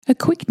A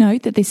quick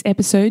note that this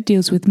episode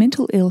deals with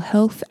mental ill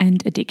health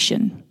and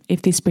addiction.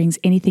 If this brings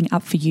anything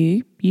up for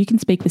you, you can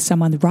speak with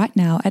someone right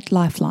now at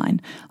Lifeline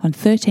on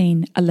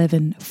 13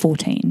 11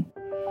 14.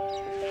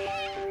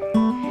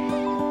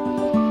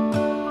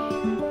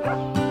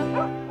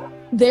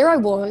 There I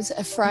was,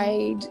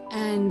 afraid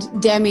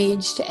and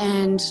damaged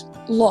and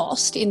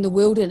lost in the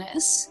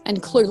wilderness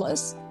and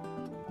clueless.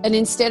 And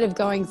instead of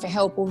going for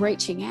help or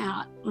reaching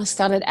out, I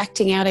started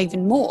acting out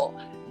even more.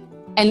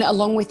 And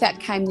along with that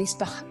came this,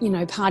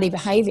 party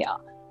behaviour.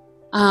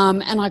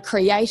 And I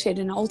created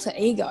an alter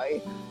ego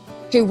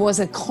who was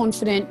a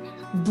confident,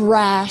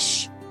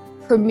 brash,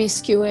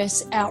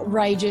 promiscuous,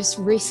 outrageous,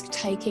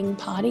 risk-taking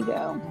party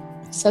girl.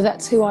 So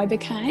that's who I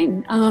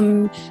became,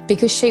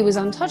 because she was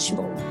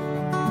untouchable.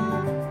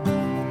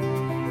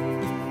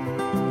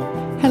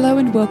 Hello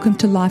and welcome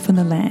to Life on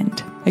the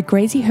Land, a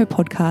Grazie Her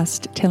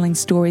podcast telling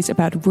stories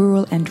about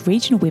rural and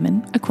regional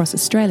women across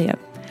Australia.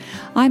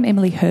 I'm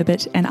Emily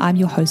Herbert and I'm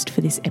your host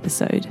for this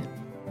episode.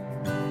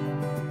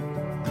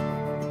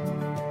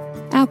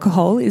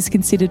 Alcohol is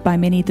considered by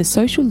many the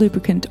social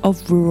lubricant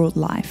of rural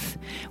life.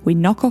 We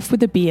knock off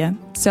with a beer,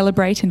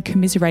 celebrate and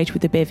commiserate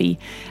with a bevy,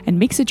 and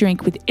mix a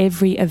drink with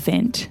every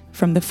event,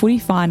 from the footy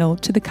final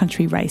to the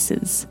country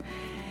races.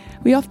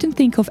 We often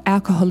think of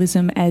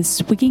alcoholism as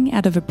swigging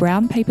out of a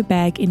brown paper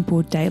bag in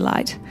broad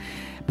daylight.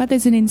 But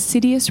there's an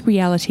insidious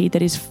reality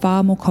that is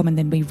far more common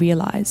than we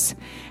realise,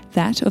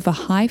 that of a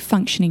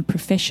high-functioning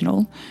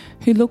professional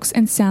who looks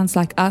and sounds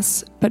like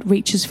us but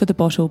reaches for the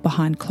bottle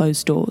behind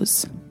closed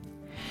doors.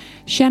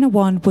 Shanna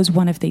Wan was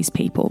one of these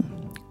people.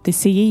 The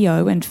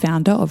CEO and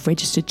founder of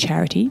registered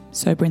charity,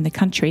 Sober in the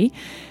Country,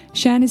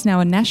 Shan is now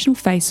a national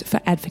face for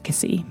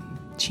advocacy.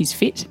 She's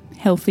fit,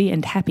 healthy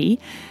and happy,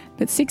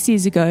 but 6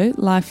 years ago,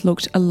 life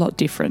looked a lot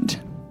different.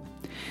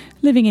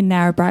 Living in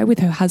Narrabri with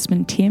her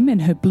husband Tim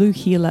and her blue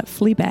heeler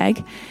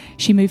Fleabag,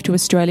 she moved to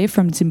Australia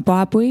from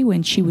Zimbabwe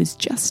when she was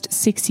just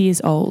 6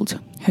 years old,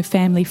 her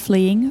family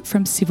fleeing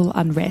from civil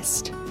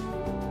unrest.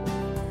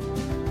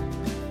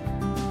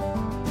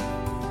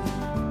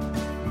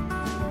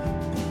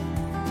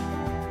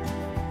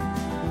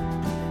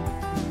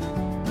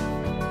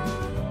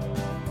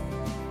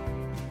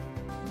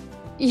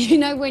 You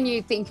know, when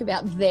you think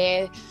about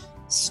their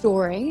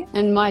story,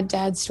 and my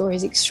dad's story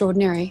is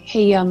extraordinary.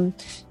 He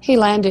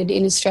landed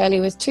in Australia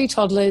with two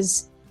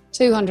toddlers,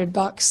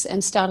 $200,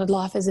 and started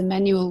life as a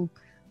manual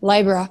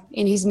labourer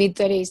in his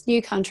mid-30s.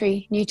 New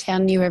country, new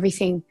town, new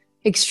everything.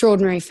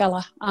 Extraordinary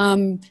fella.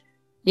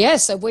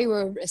 So we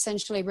were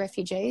essentially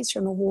refugees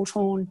from a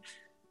war-torn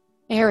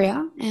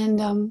area,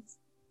 and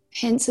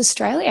hence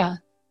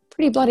Australia.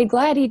 Pretty bloody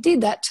glad he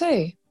did that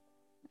too.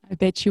 I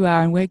bet you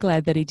are, and we're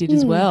glad that he did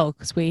as well,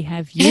 because we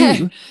have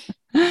you.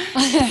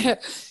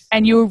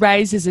 And you were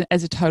raised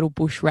as a total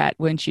bush rat,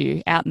 weren't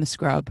you? Out in the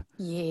scrub.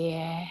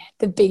 Yeah,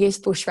 the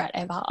biggest bush rat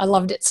ever. I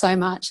loved it so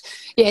much.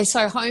 Yeah,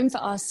 so home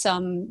for us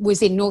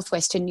was in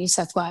northwestern New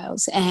South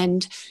Wales.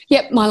 And,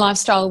 my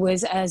lifestyle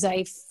was as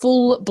a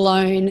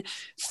full-blown,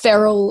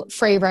 feral,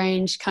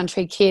 free-range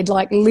country kid,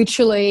 like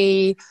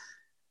literally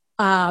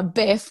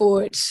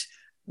barefoot,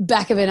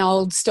 back of an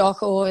old stock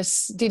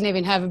horse, didn't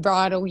even have a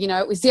bridle. You know,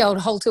 it was the old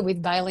halter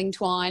with baling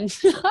twine.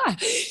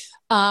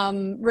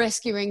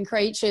 Rescuing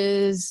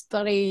creatures,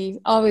 I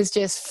was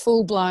just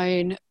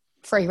full-blown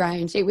free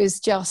range. It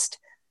was just,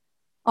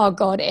 oh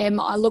God, Em,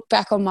 I look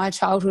back on my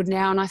childhood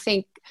now and I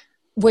think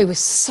we were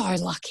so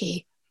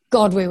lucky.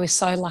 God, we were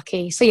so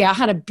lucky. So yeah, I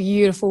had a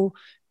beautiful,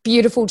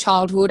 beautiful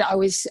childhood. I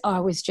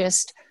was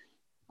just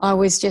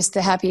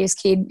the happiest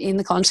kid in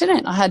the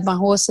continent. I had my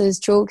horses,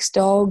 chooks,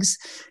 dogs,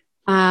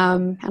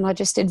 and I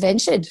just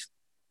adventured.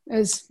 It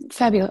was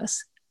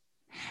fabulous.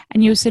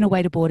 And you were sent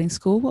away to boarding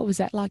school. What was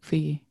that like for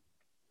you?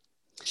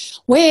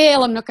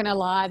 Well, I'm not going to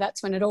lie.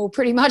 That's when it all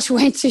pretty much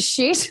went to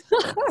shit.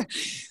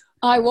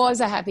 I was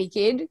a happy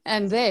kid.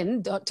 And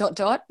then ...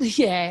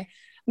 Yeah,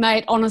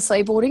 mate,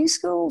 honestly, boarding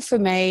school for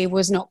me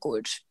was not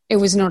good. It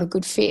was not a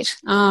good fit.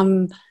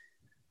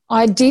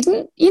 I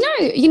didn't,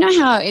 you know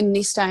how in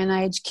this day and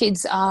age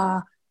kids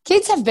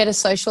have better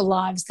social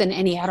lives than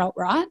any adult,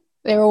 right?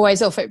 They're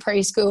always off at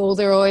preschool.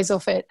 They're always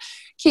off at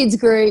kids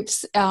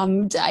groups,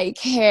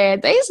 daycare.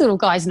 These little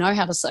guys know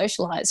how to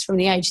socialise from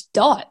the age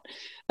dot.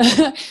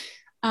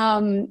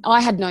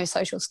 I had no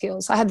social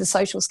skills. I had the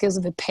social skills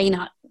of a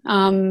peanut.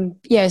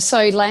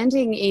 So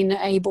landing in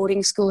a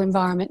boarding school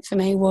environment for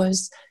me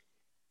was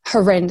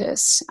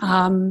horrendous. So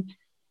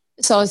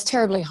I was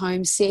terribly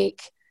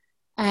homesick.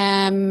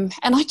 And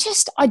I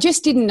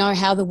just didn't know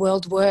how the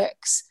world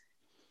works,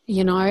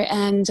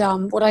 and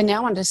what I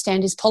now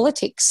understand is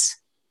politics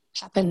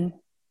happen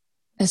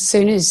as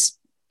soon as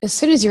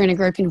you're in a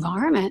group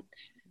environment.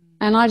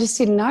 And I just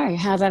didn't know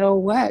how that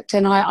all worked,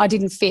 and I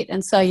didn't fit.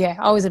 And so,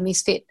 I was a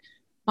misfit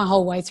my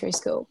whole way through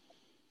school.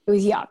 It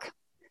was yuck.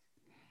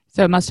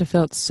 So it must have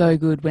felt so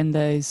good when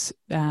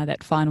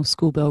that final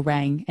school bell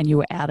rang and you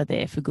were out of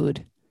there for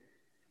good.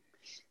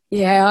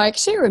 Yeah, I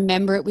actually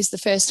remember it was the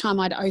first time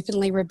I'd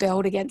openly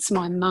rebelled against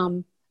my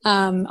mum.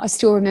 I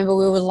still remember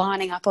we were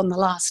lining up on the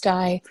last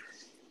day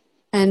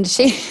and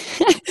she,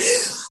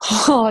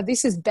 Oh,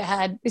 this is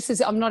bad.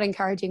 I'm not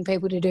encouraging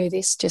people to do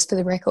this, just for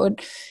the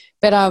record.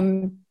 But I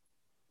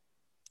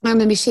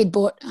remember she'd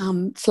bought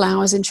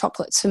flowers and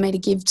chocolates for me to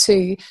give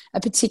to a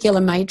particular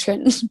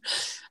matron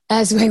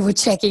as we were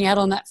checking out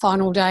on that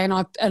final day. And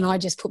I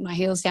just put my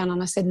heels down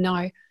and I said,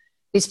 no,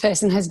 this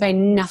person has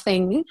been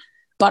nothing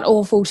but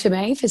awful to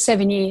me for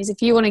 7 years.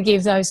 If you want to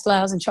give those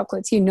flowers and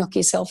chocolates, you knock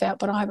yourself out.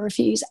 But I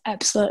refuse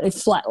absolutely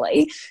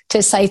flatly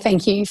to say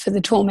thank you for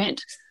the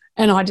torment.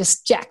 And I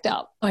just jacked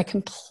up. I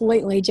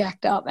completely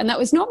jacked up. And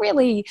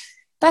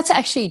that's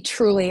actually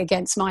truly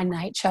against my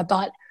nature.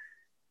 But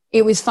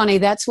it was funny.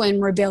 That's when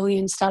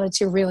rebellion started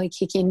to really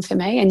kick in for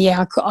me. And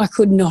yeah, I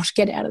could not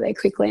get out of there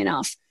quickly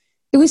enough.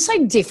 It was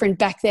so different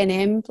back then,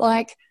 Em.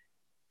 Like,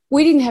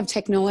 we didn't have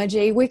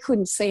technology. We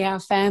couldn't see our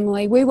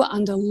family. We were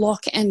under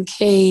lock and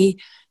key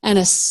and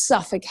a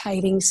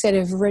suffocating set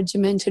of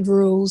regimented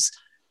rules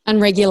and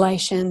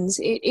regulations.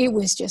 It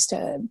was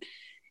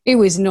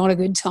not a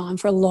good time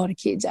for a lot of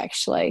kids,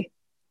 actually.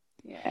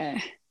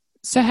 Yeah.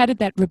 So how did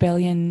that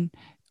rebellious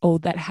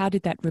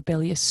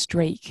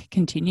streak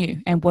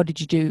continue? And what did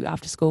you do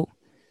after school?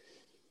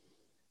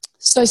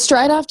 So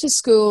straight after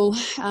school,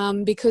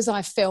 because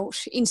I felt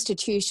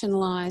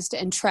institutionalised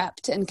and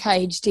trapped and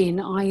caged in,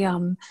 I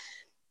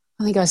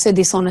think I said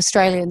this on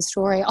Australian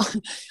Story,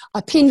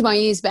 I pinned my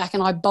ears back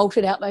and I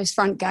bolted out those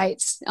front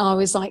gates. I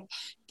was like,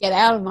 get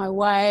out of my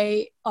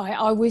way.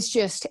 I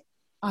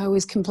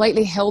was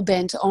completely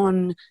hell-bent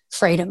on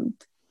freedom.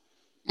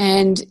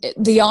 And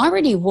the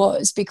irony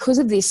was, because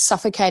of this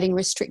suffocating,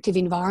 restrictive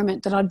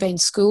environment that I'd been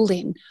schooled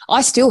in,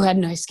 I still had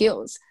no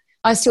skills.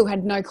 I still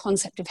had no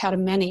concept of how to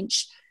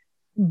manage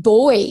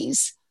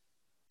boys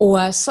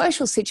or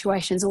social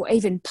situations or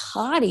even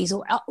parties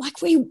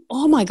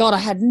oh my God, I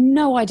had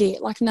no idea,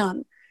 like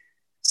none.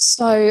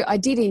 So I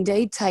did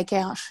indeed take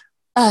off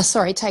out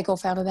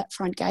of that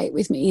front gate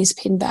with my ears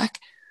pinned back.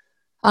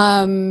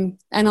 And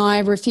I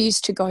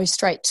refused to go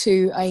straight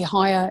to a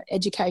higher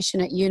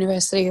education at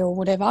university or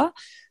whatever.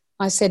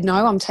 I said,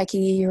 no, I'm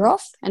taking a year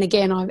off. And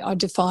again, I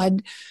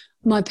defied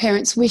my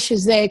parents'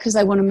 wishes there because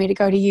they wanted me to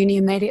go to uni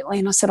immediately.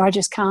 And I said, I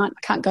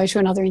can't go to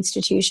another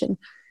institution.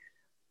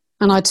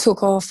 And I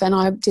took off and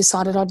I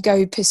decided I'd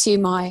go pursue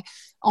my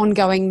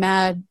ongoing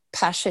mad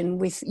passion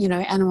with,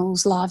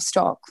 animals,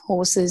 livestock,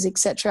 horses,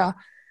 etc.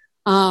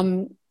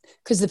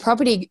 Because the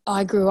property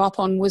I grew up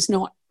on was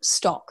not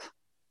stock.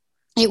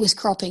 It was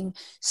cropping.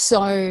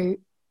 So,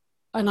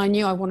 and I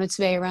knew I wanted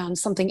to be around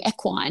something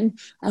equine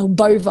or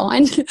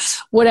bovine,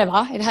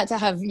 whatever. It had to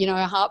have,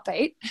 a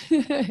heartbeat.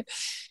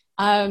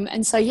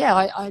 And so, yeah,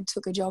 I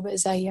took a job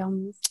as a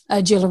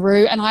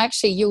Jillaroo. And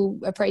you'll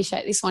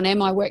appreciate this one,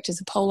 Em, I worked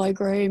as a polo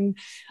groom.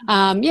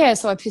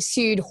 So I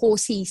pursued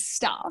horsey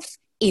stuff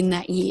in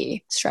that year,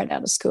 straight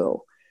out of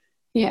school.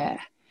 Yeah.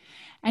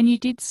 And you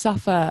did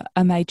suffer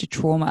a major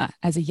trauma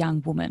as a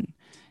young woman.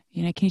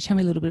 Can you tell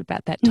me a little bit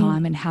about that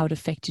time and how it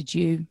affected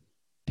you,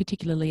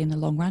 particularly in the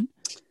long run?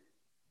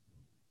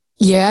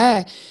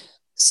 Yeah.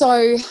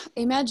 So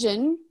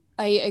imagine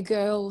a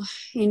girl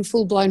in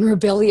full-blown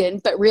rebellion,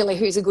 but really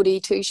who's a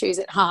goody two-shoes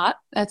at heart.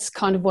 That's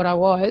kind of what I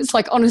was.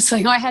 Like,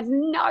 honestly, I had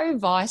no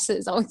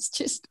vices. I was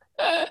just,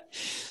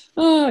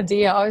 oh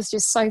dear, I was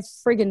just so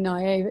friggin'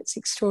 naive. It's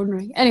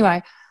extraordinary.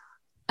 Anyway,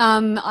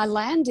 I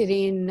landed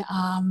in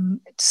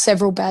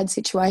several bad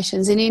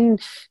situations.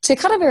 And to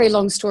cut a very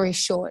long story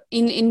short,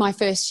 in my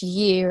first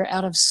year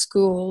out of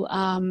school,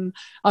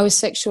 I was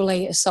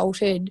sexually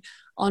assaulted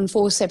on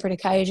 4 separate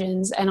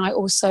occasions, and I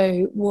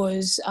also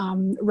was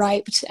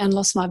raped and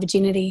lost my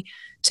virginity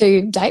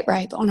to date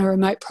rape on a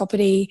remote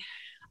property.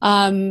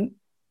 And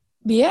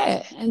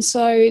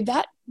so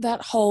that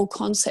whole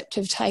concept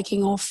of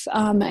taking off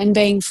and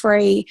being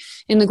free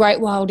in the great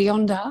wild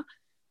yonder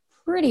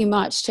pretty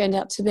much turned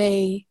out to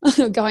be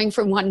going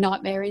from one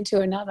nightmare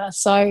into another.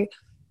 So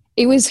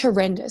it was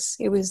horrendous.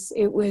 It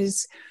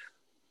was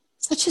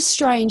such a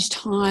strange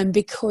time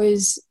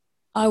because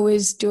I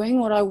was doing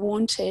what I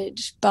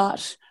wanted,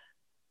 but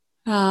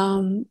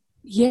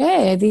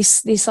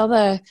this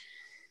other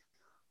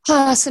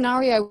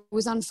scenario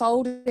was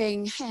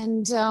unfolding,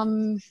 and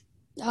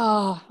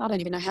I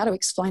don't even know how to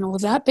explain all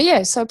of that. But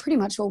yeah, so pretty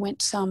much all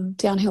went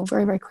downhill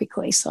very, very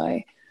quickly.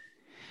 So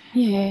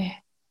yeah,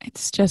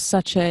 it's just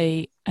such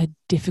a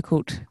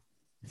difficult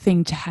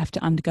thing to have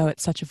to undergo at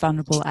such a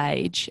vulnerable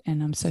age,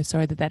 and I'm so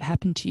sorry that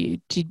happened to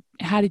you.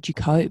 How did you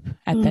cope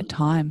at that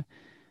time?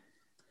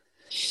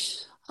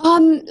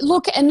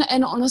 Look,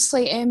 and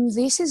honestly, Em,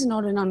 this is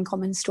not an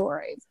uncommon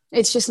story.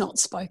 It's just not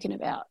spoken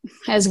about,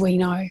 as we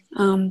know.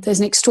 There's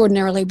an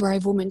extraordinarily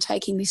brave woman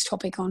taking this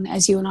topic on,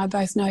 as you and I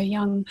both know,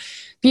 young,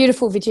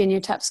 beautiful Virginia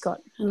Tapscott,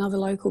 another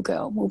local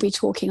girl. We'll be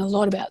talking a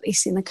lot about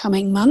this in the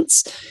coming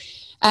months.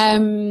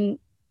 So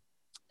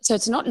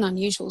it's not an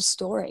unusual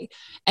story,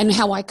 and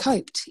how I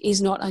coped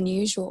is not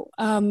unusual.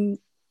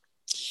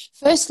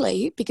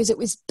 Firstly, because it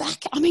was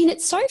back,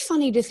 it's so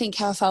funny to think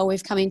how far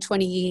we've come in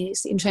 20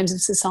 years in terms of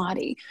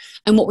society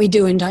and what we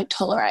do and don't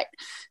tolerate.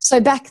 So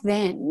back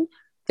then,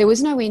 there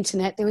was no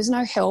internet, there was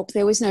no help,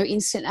 there was no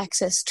instant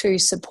access to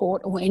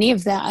support or any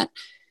of that.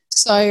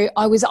 So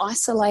I was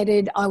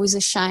isolated. I was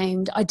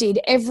ashamed. I did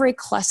every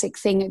classic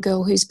thing a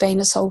girl who's been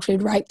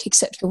assaulted, raped,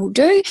 etc. will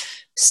do: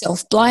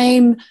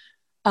 self-blame,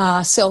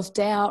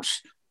 self-doubt,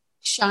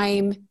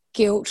 shame,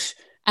 guilt.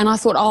 And I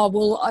thought, oh,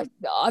 well,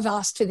 I've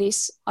asked for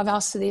this. I've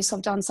asked for this.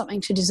 I've done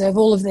something to deserve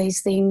all of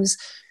these things.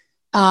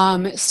 So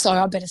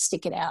I better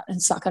stick it out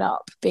and suck it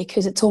up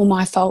because it's all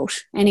my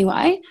fault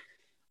anyway.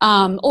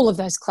 All of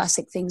those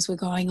classic things were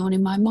going on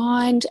in my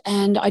mind,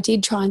 and I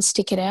did try and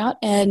stick it out.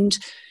 And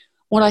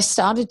what I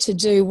started to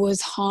do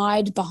was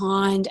hide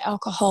behind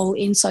alcohol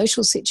in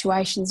social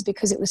situations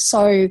because it was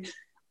so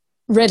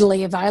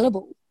readily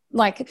available.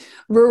 Like,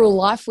 rural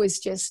life was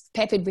just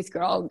peppered with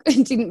grog.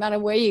 It didn't matter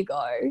where you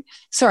go.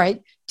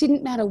 Sorry,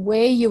 didn't matter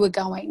where you were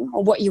going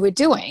or what you were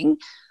doing.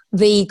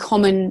 The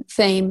common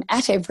theme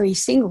at every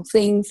single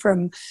thing,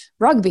 from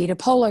rugby to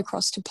polo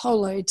cross to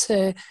polo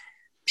to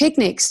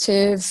picnics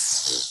to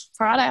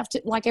Friday after,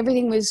 like,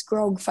 everything was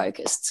grog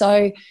focused.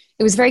 So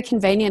it was very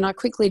convenient. I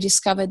quickly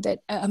discovered that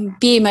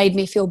beer made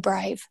me feel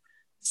brave.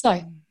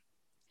 So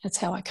that's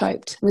how I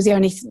coped. It was the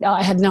only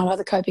I had no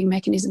other coping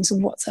mechanisms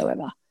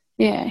whatsoever.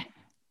 Yeah.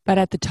 But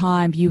at the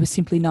time, you were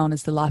simply known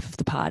as the life of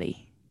the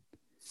party.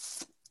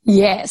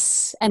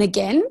 Yes. And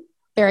again,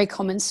 very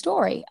common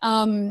story.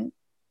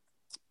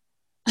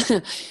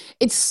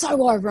 It's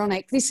so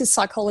ironic. This is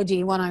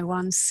Psychology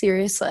 101,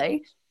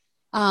 seriously.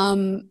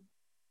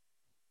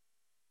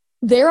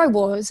 There I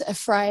was,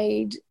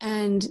 afraid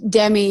and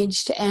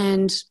damaged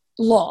and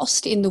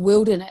lost in the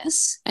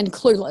wilderness and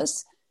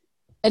clueless.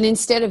 And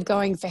instead of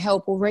going for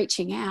help or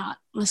reaching out,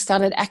 I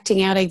started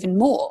acting out even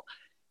more.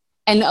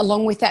 And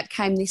along with that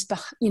came this,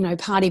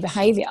 party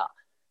behaviour.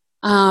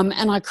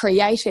 And I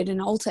created an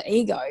alter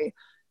ego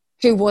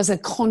who was a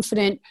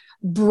confident,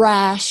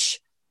 brash,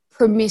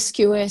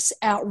 promiscuous,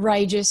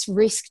 outrageous,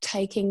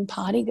 risk-taking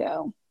party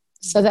girl.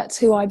 So that's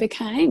who I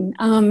became,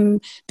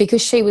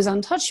 because she was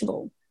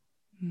untouchable.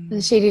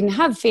 And she didn't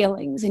have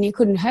feelings and you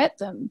couldn't hurt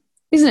them.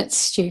 Isn't it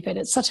stupid?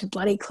 It's such a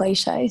bloody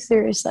cliche,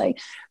 seriously.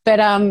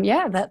 But,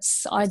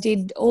 I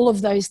did all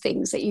of those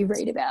things that you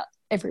read about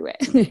everywhere.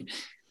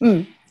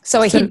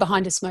 So I hid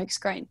behind a smoke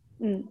screen.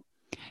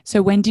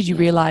 So when did you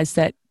realise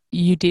that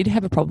you did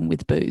have a problem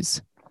with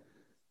booze?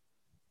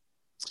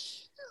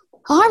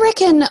 I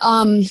reckon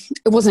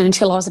it wasn't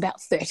until I was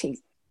about 30.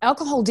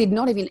 Alcohol did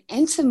not even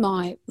enter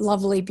my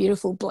lovely,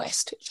 beautiful,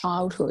 blessed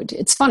childhood.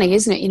 It's funny,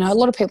 isn't it? A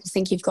lot of people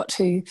think you've got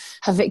to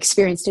have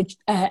experienced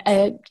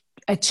a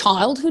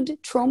childhood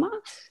trauma,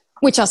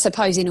 which I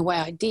suppose in a way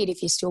I did.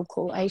 If you still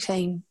call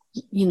 18,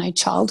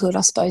 childhood,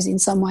 I suppose in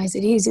some ways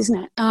it is,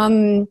 isn't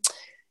it?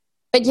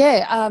 But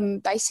yeah,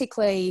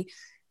 basically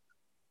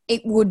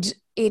it would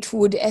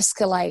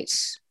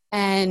escalate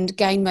and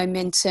gain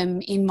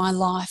momentum in my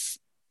life.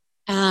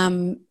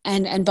 And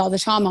by the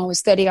time I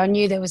was 30, I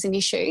knew there was an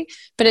issue,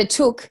 but it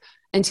took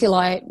until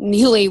I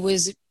nearly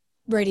was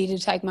ready to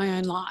take my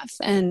own life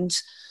and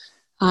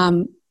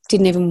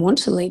didn't even want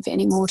to live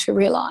anymore to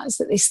realise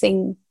that this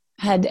thing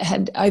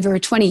had over a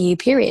 20-year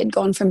period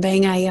gone from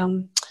being a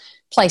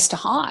place to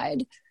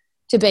hide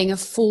to being a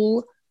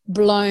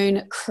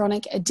full-blown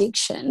chronic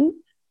addiction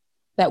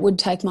that would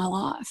take my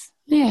life.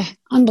 Yeah,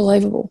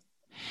 unbelievable.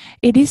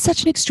 It is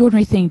such an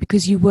extraordinary thing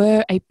because you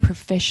were a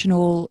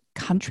professional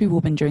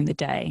countrywoman during the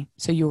day.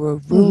 So you were a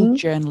rural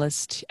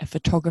journalist, a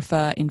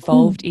photographer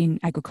involved in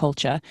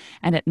agriculture,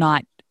 and at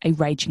night a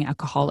raging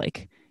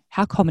alcoholic.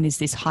 How common is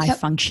this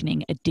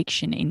high-functioning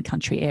addiction in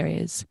country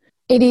areas?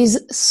 It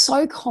is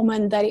so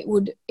common that it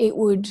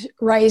would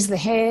raise the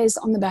hairs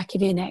on the back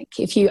of your neck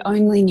if you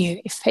only knew,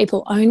 if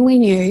people only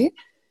knew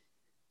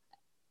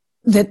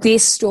that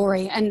this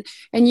story, and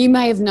you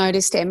may have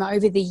noticed, Emma,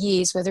 over the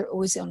years, whether it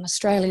was on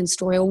Australian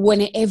Story or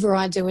whenever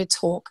I do a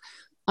talk,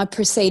 I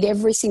precede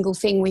every single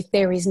thing with,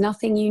 there is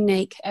nothing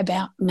unique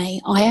about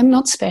me. I am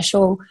not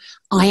special.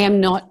 I am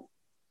not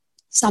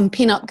some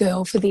pin-up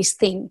girl for this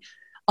thing.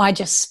 I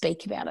just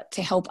speak about it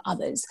to help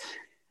others.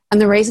 And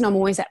the reason I'm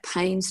always at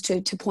pains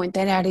to point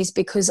that out is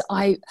because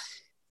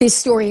this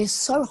story is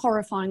so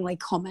horrifyingly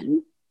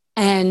common.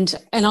 And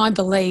I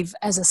believe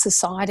as a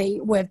society,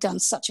 we've done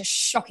such a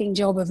shocking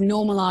job of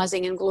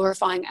normalising and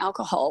glorifying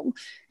alcohol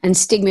and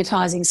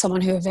stigmatising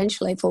someone who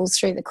eventually falls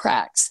through the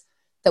cracks,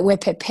 that we're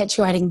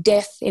perpetuating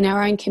death in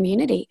our own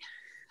community.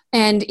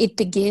 And it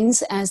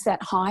begins as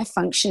that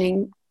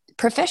high-functioning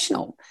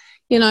professional.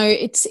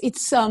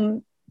 It's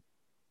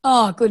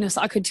oh, goodness,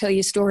 I could tell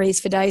you stories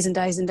for days and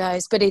days and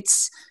days, but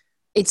it's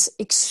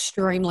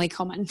extremely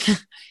common.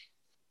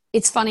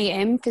 It's funny,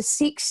 Em, for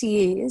 6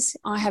 years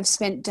I have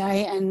spent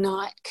day and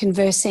night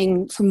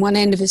conversing from one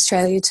end of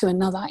Australia to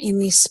another in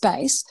this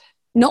space.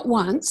 Not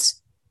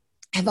once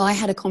have I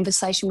had a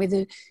conversation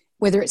with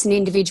whether it's an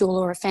individual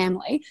or a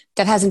family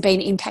that hasn't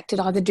been impacted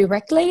either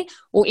directly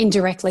or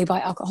indirectly by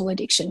alcohol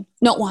addiction.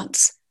 Not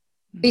once.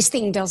 This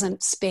thing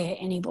doesn't spare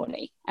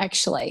anybody,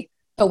 actually,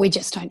 but we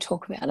just don't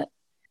talk about it.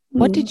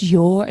 What did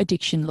your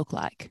addiction look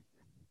like?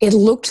 It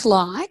looked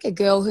like a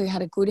girl who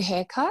had a good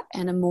haircut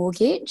and a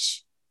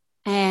mortgage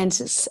and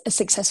a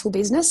successful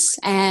business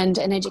and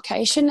an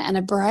education and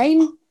a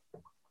brain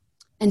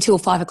until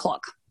 5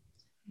 o'clock.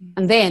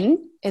 And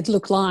then it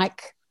looked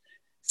like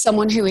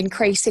someone who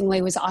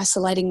increasingly was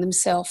isolating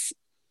themselves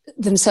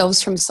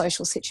from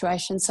social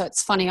situations. So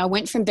it's funny, I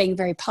went from being a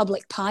very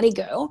public party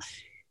girl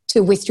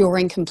to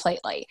withdrawing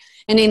completely.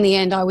 And in the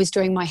end, I was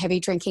doing my heavy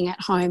drinking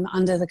at home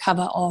under the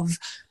cover of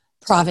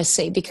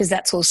privacy, because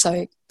that's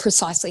also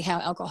precisely how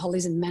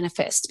alcoholism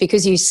manifests,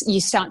 because you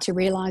start to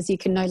realise you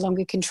can no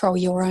longer control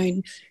your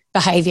own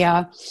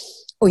behaviour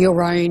or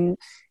your own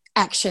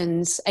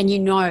actions, and you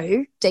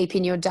know deep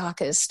in your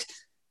darkest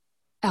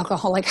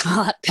alcoholic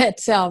heart that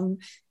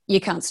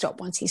you can't stop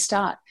once you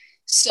start.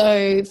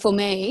 So for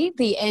me,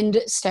 the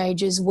end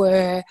stages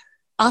were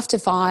after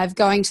 5,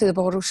 going to the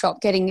bottle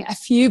shop, getting a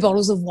few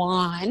bottles of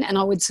wine, and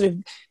I would sort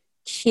of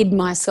kid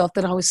myself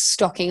that I was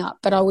stocking up,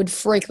 but I would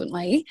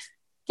frequently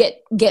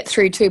get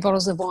through 2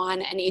 bottles of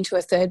wine and into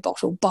a 3rd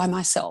bottle by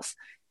myself.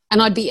 And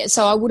I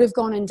would have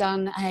gone and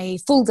done a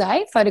full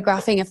day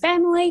photographing a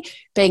family,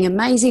 being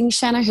amazing,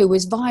 Shanna, who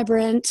was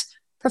vibrant,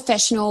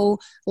 professional,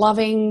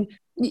 loving,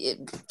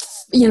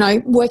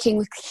 working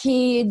with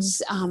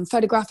kids,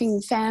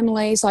 photographing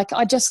families. Like,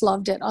 I just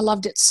loved it. I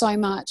loved it so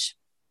much.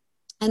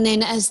 And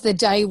then as the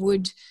day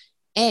would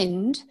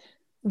end,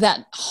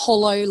 that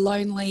hollow,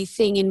 lonely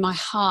thing in my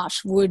heart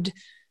would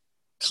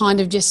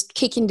kind of just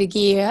kick into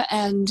gear,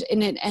 and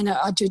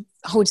I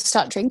would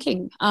start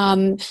drinking.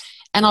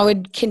 And I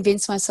would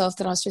convince myself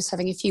that I was just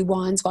having a few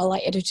wines while I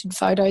edited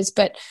photos.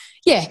 But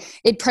yeah,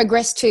 it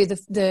progressed to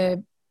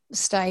the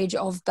stage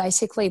of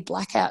basically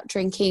blackout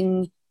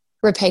drinking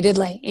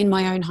repeatedly in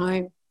my own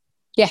home.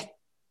 Yeah,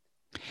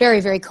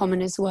 very, very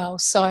common as well.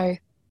 So,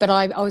 but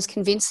I was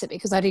convinced that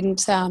because I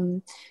didn't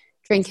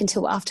drink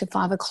until after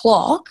 5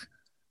 o'clock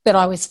that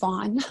I was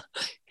fine.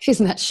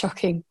 Isn't that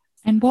shocking?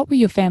 And what were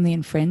your family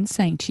and friends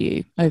saying to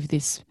you over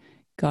this,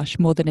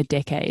 more than a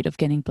decade of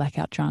getting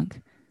blackout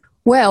drunk?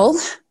 Well,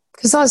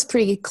 because I was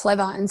pretty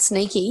clever and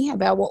sneaky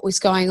about what was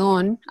going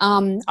on,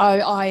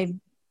 I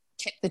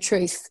kept the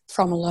truth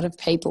from a lot of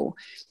people.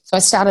 So I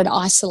started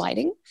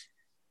isolating,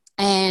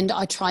 and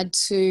I tried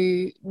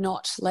to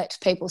not let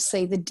people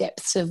see the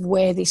depths of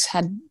where this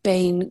had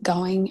been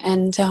going.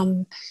 And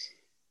so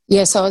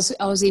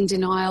I was in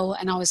denial,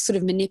 and I was sort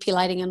of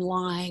manipulating and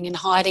lying and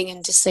hiding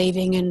and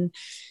deceiving and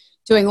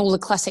doing all the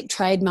classic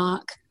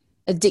trademark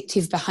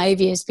addictive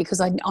behaviours,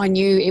 because I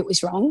knew it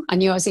was wrong. I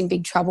knew I was in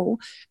big trouble,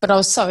 but I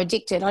was so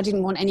addicted. I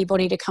didn't want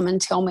anybody to come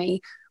and tell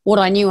me what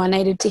I knew I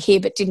needed to hear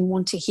but didn't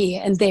want to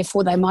hear, and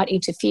therefore they might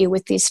interfere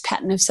with this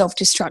pattern of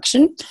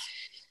self-destruction.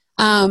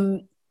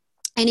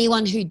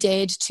 Anyone who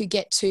dared to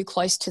get too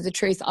close to the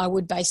truth, I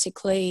would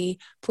basically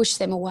push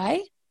them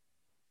away,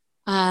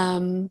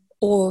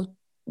 or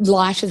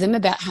lie to them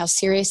about how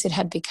serious it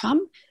had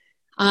become.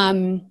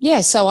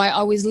 So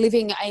I was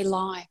living a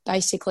lie,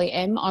 basically,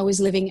 Em. I was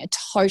living a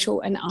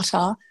total and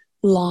utter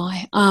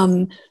lie,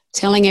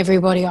 telling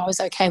everybody I was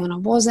okay when I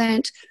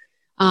wasn't.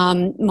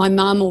 My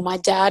mum or my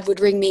dad would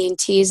ring me in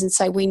tears and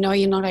say, "We know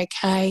you're not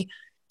okay."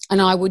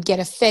 And I would get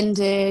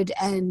offended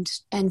and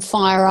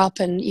fire up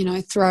and,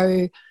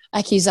 throw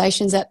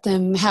accusations at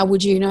them. How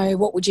would you know?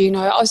 What would you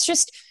know? I was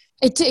just,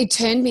 it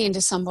turned me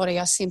into somebody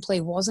I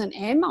simply wasn't,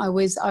 Em. I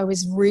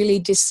was really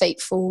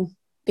deceitful,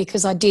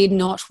 because I did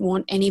not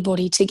want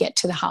anybody to get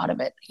to the heart of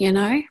it,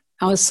 I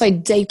was so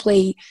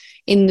deeply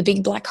in the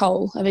big black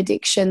hole of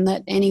addiction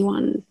that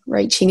anyone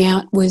reaching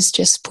out was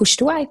just pushed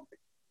away.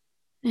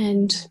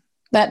 And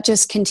that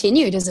just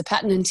continued as a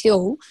pattern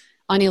until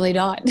I nearly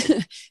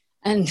died.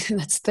 And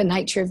that's the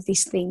nature of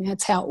this thing.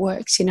 That's how it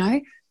works,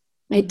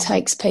 It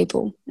takes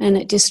people and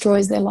it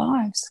destroys their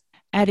lives.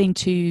 Adding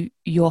to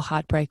your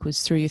heartbreak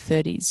was through your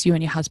 30s, you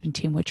and your husband,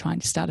 Tim, were trying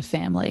to start a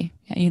family.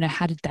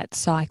 How did that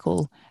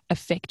cycle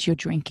affect your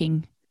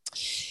drinking?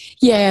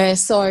 Yeah,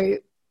 so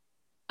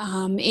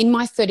in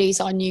my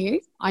 30s, I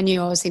knew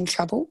I was in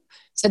trouble.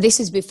 So this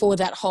is before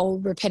that whole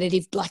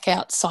repetitive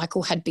blackout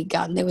cycle had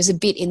begun. There was a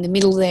bit in the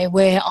middle there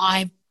where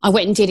I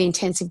went and did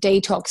intensive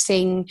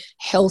detoxing,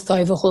 health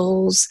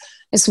overhauls.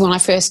 This is when I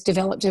first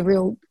developed a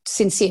real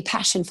sincere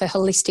passion for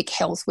holistic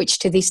health, which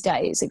to this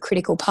day is a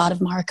critical part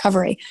of my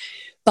recovery.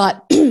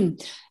 But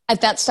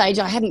at that stage,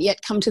 I hadn't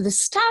yet come to the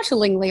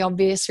startlingly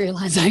obvious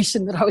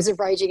realisation that I was a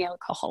raging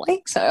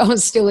alcoholic. So I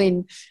was still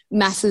in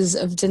masses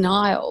of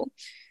denial.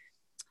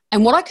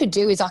 And what I could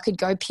do is I could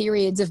go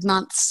periods of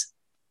months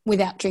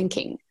without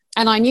drinking.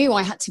 And I knew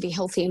I had to be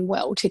healthy and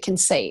well to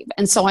conceive.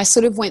 And so I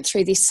sort of went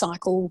through this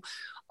cycle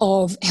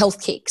of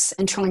health kicks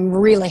and trying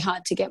really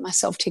hard to get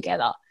myself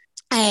together.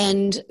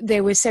 And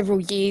there were several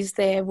years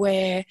there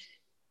where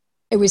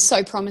it was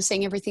so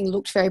promising. Everything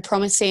looked very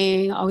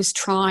promising. I was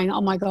trying. Oh,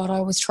 my God,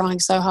 I was trying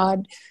so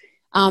hard.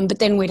 But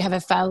then we'd have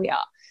a failure.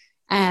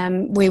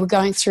 We were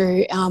going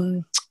through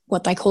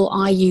what they call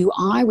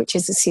IUI, which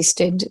is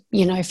assisted,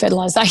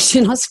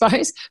 fertilisation, I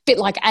suppose. A bit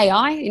like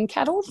AI in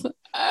cattle.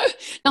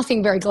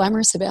 Nothing very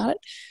glamorous about it.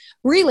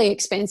 Really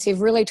expensive,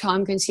 really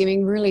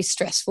time-consuming, really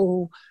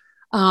stressful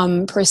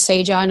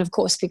procedure. And, of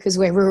course, because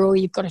we're rural,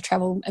 you've got to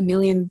travel 1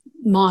 million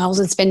miles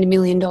and spend $1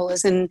 million,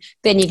 and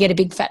then you get a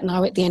big fat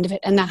no at the end of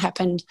it. And that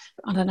happened,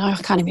 I don't know, I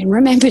can't even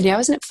remember now.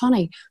 Isn't it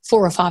funny?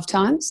 4 or 5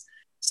 times.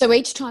 So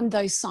each time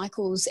those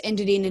cycles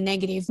ended in a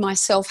negative, my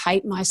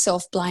self-hate, my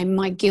self-blame,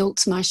 my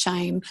guilt, my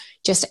shame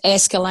just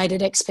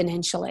escalated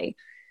exponentially.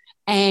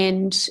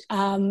 And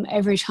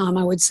every time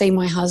I would see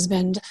my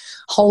husband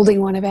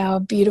holding one of our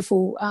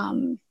beautiful,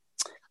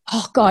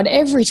 oh God,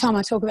 every time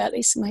I talk about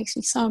this, it makes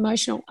me so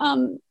emotional.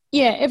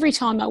 Every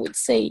time I would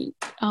see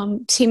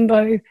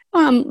Timbo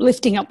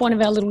lifting up one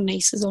of our little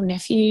nieces or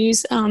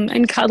nephews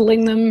and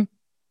cuddling them,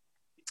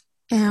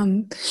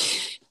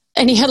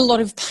 and he had a lot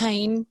of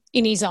pain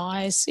in his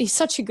eyes. He's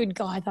such a good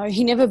guy, though.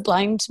 He never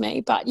blamed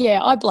me. But,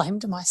 yeah, I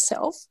blamed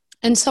myself.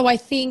 And so I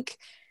think,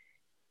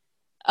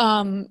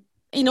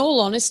 in all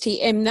honesty,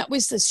 that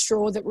was the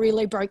straw that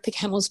really broke the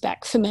camel's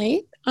back for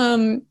me,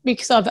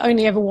 because I've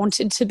only ever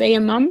wanted to be a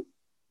mum.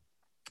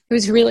 It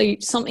was really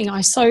something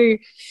I so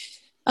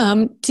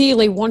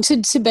dearly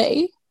wanted to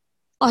be.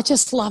 I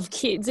just love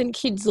kids and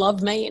kids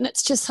love me, and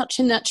it's just such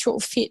a natural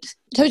fit.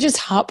 So it's just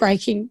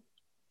heartbreaking.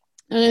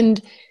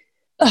 And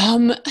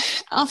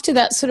after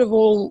that sort of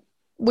all,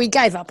 we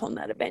gave up on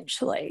that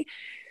eventually.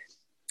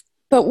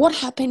 But what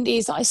happened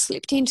is I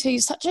slipped into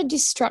such a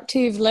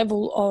destructive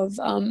level of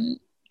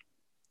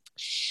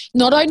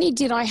not only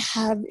did I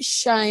have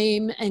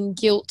shame and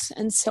guilt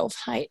and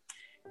self-hate,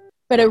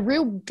 but a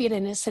real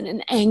bitterness and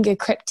an anger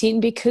crept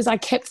in because I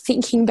kept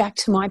thinking back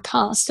to my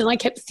past, and I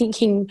kept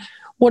thinking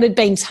what had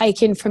been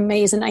taken from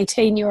me as an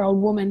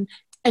 18-year-old woman,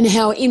 and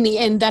how in the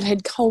end that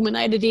had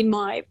culminated in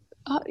my,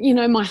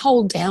 my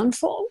whole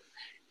downfall.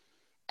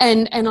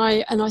 And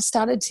I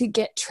started to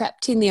get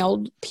trapped in the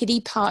old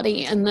pity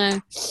party and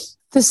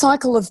the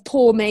cycle of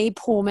poor me,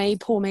 poor me,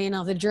 pour me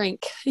another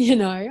drink. I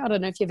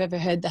don't know if you've ever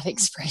heard that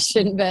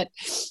expression, but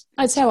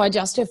that's how I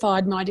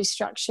justified my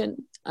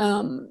destruction.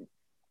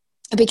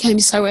 I became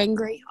so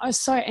angry. I was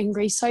so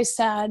angry, so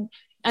sad.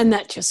 And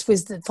that just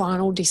was the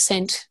final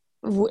descent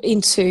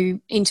into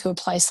a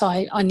place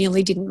I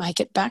nearly didn't make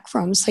it back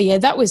from. So, yeah,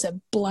 that was a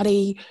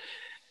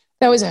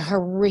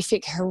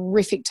horrific,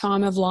 horrific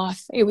time of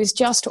life. It was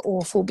just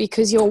awful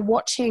because you're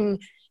watching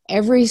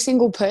every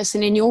single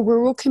person in your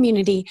rural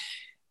community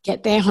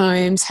get their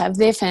homes, have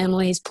their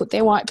families, put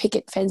their white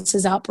picket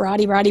fences up, rah,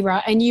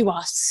 and you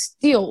are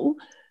still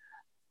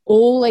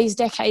all these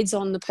decades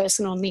on the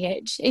person on the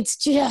edge. It's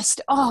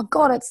just, oh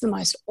God, it's the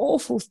most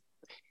awful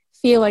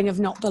feeling of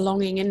not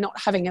belonging and not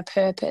having a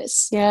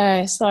purpose.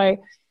 Yeah, so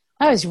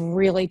that was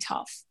really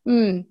tough.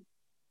 It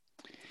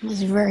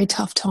was a very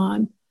tough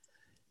time.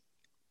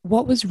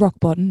 What was rock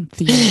bottom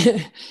for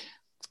you?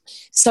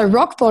 So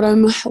rock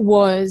bottom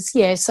was,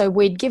 so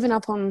we'd given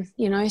up on,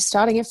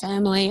 starting a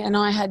family, and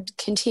I had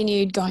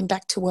continued going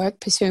back to work,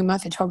 pursuing my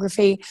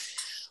photography,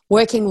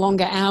 working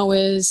longer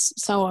hours.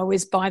 So I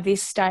was by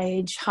this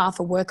stage half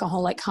a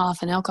workaholic,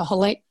 half an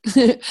alcoholic.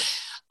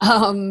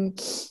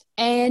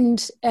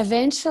 And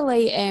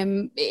eventually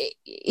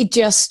it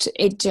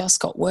just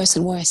got worse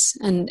and worse.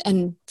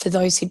 And for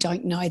those who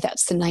don't know,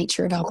 that's the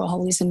nature of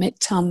alcoholism.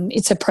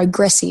 It's a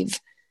progressive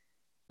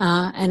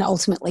and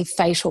ultimately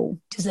fatal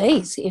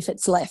disease if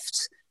it's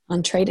left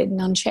untreated and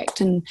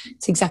unchecked. And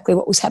it's exactly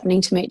what was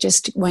happening to me.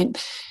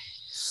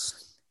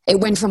 It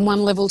went from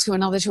one level to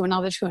another, to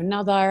another, to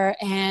another.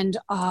 And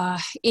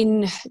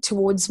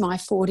towards my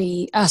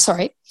 40,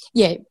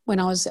 when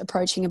I was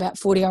approaching about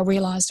 40, I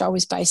realised I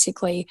was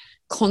basically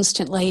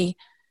constantly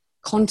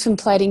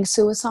contemplating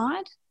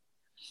suicide.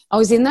 I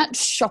was in that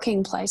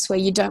shocking place where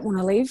you don't want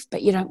to live,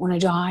 but you don't want to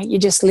die. You're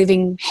just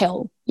living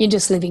hell.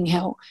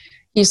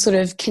 You sort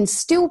of can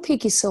still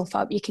pick yourself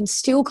up. You can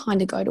still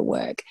kind of go to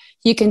work.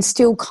 You can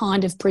still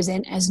kind of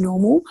present as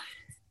normal,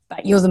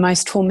 but you're the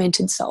most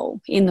tormented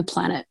soul in the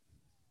planet.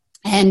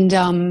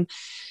 And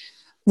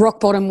rock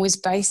bottom was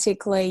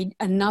basically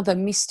another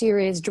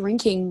mysterious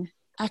drinking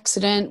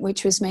accident,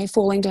 which was me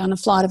falling down a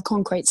flight of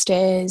concrete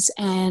stairs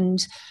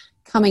and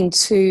coming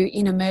to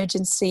in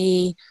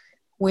emergency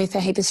with a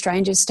heap of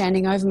strangers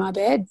standing over my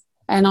bed.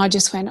 And I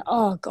just went,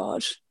 oh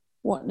God,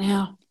 what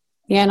now?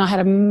 Yeah, and I had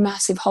a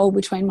massive hole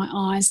between my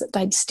eyes that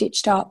they'd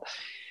stitched up.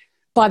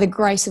 By the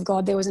grace of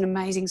God, there was an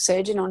amazing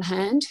surgeon on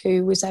hand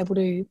who was able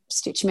to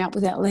stitch me up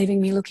without leaving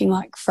me looking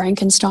like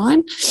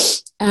Frankenstein.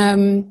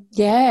 And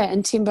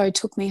Timbo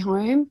took me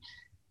home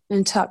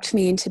and tucked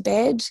me into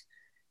bed.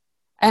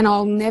 And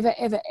I'll never,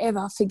 ever,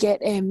 ever forget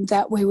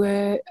that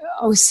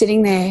I was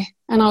sitting there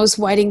and I was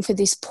waiting for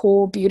this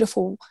poor,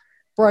 beautiful,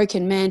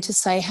 broken man to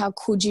say, how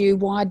could you?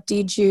 Why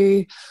did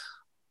you?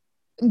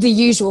 The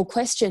usual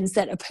questions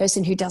that a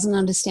person who doesn't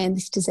understand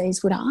this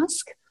disease would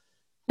ask.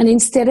 And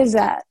instead of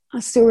that, I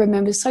still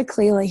remember so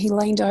clearly, he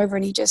leaned over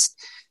and he just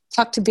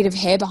tucked a bit of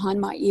hair behind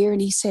my ear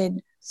and he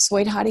said,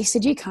 sweetheart, he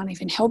said, you can't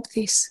even help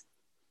this.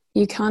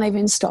 You can't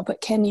even stop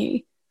it, can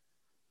you?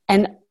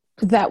 And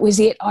that was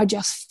it. I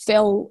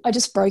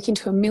just broke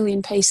into a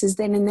million pieces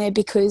then and there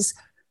because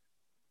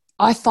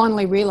I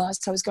finally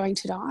realised I was going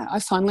to die. I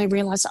finally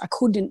realised I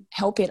couldn't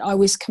help it. I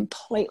was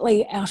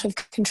completely out of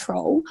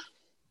control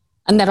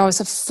and that I was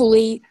a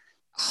fully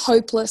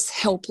hopeless,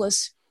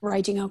 helpless,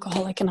 raging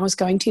alcoholic and I was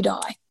going to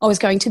die. I was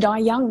going to die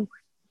young.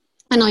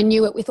 And I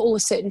knew it with all the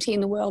certainty in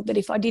the world that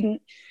if I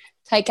didn't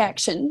take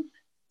action,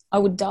 I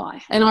would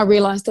die. And I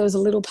realised there was a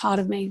little part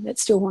of me that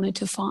still wanted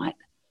to fight.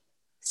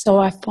 So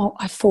I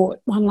fought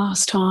one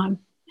last time.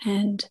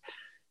 And,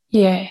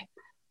 yeah,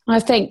 I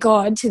thank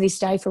God to this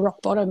day for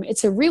rock bottom.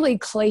 It's a really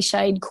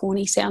cliched,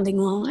 corny sounding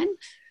line,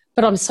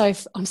 but I'm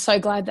so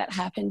glad that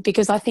happened,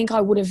 because I think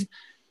I would have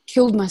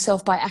killed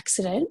myself by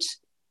accident,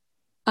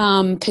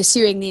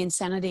 pursuing the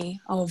insanity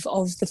of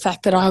the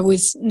fact that I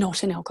was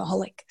not an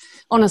alcoholic.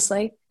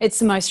 Honestly, it's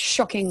the most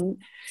shocking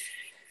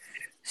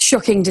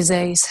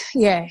disease.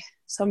 Yeah.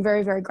 So I'm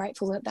very, very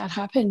grateful that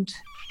happened.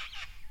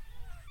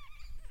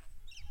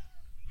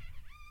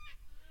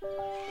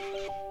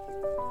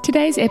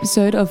 Today's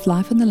episode of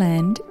Life on the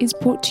Land is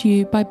brought to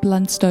you by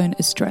Blundstone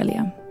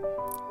Australia.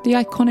 The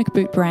iconic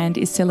boot brand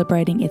is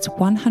celebrating its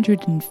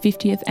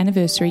 150th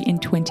anniversary in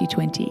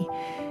 2020,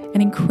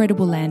 an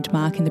incredible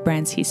landmark in the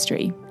brand's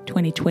history.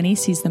 2020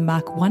 sees them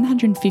mark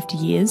 150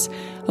 years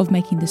of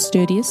making the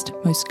sturdiest,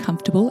 most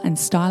comfortable and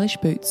stylish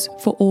boots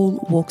for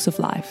all walks of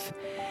life.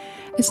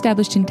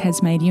 Established in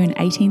Tasmania in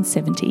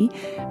 1870,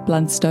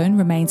 Blundstone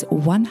remains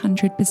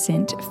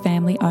 100%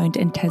 family-owned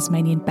and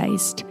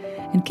Tasmanian-based,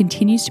 and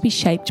continues to be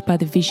shaped by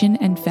the vision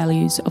and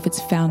values of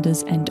its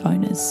founders and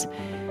owners.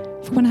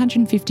 For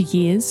 150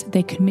 years,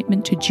 their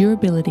commitment to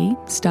durability,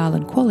 style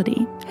and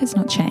quality has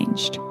not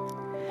changed.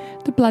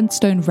 The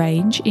Blundstone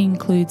range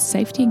includes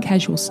safety and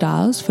casual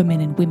styles for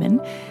men and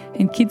women,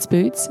 and kids'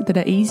 boots that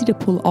are easy to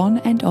pull on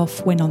and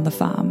off when on the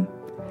farm.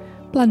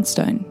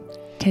 Blundstone,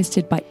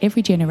 tested by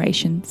every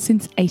generation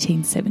since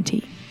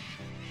 1870.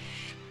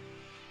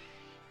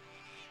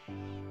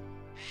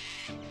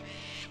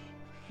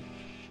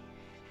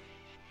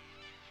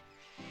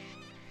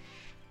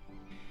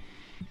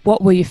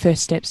 What were your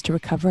first steps to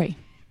recovery?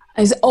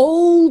 As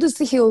old as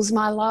the hills,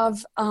 my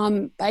love.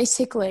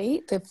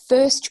 Basically, the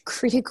first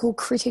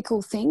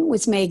critical thing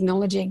was me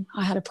acknowledging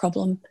I had a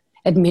problem,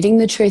 admitting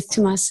the truth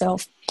to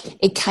myself.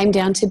 It came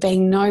down to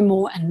being no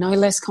more and no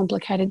less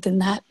complicated than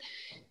that.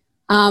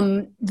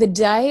 The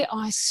day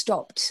I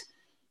stopped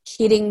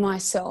kidding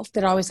myself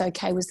that I was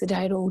okay was the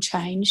day it all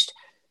changed.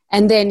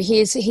 And then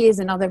here's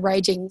another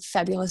raging,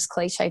 fabulous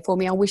cliche for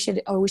me. I wish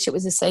it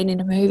was a scene in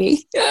a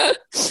movie.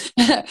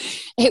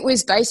 It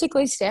was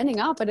basically standing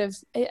up at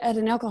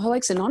an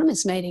Alcoholics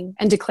Anonymous meeting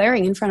and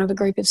declaring in front of a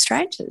group of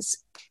strangers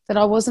that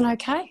I wasn't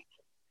okay.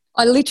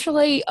 I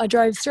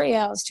drove 3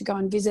 hours to go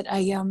and visit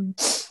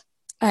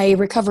a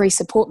recovery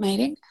support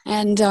meeting,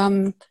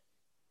 and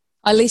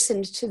I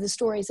listened to the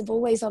stories of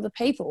all these other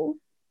people,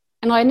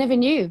 and I never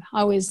knew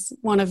I was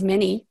one of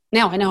many.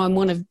 Now I know I'm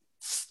one of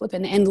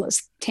flipping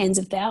endless tens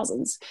of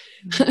thousands.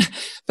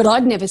 But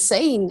I'd never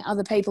seen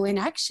other people in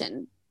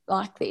action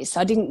like this.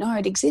 I didn't know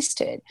it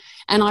existed.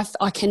 And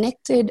I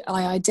connected,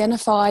 I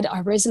identified,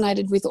 I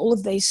resonated with all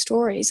of these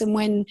stories. And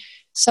when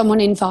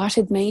someone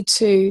invited me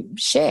to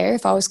share,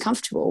 if I was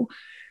comfortable,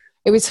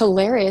 it was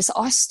hilarious.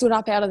 I stood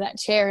up out of that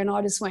chair and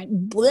I just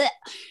went, bleh,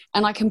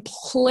 and I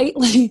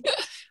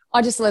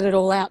just let it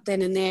all out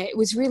then and there. It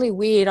was really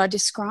weird. I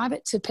describe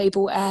it to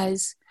people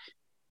as,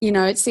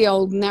 it's the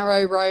old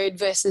narrow road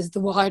versus the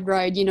wide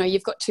road.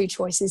 You've got two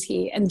choices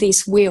here, and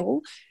this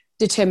will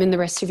determine the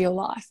rest of your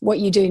life, what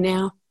you do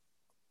now.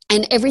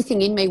 And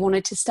everything in me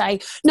wanted to say,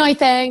 no,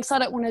 thanks, I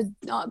don't want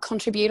to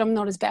contribute. I'm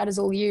not as bad as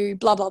all you,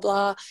 blah, blah,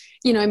 blah.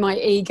 My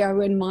ego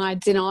and my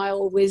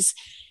denial was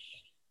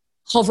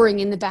hovering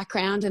in the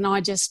background, and I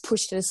just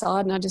pushed it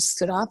aside and I just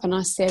stood up and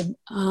I said,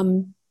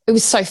 it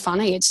was so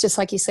funny. It's just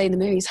like you see in the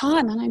movies.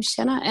 Hi, my name's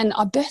Shanna. And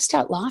I burst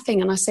out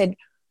laughing and I said,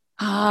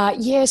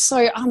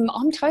 so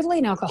I'm totally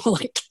an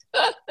alcoholic.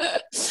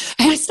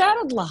 And I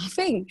started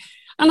laughing.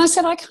 And I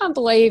said, I can't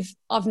believe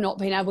I've not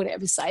been able to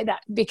ever say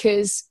that,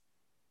 because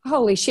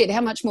holy shit,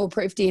 how much more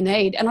proof do you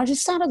need? And I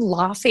just started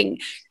laughing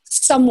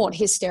somewhat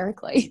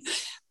hysterically,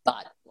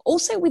 but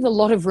also with a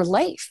lot of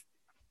relief.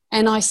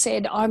 And I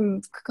said,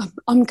 I'm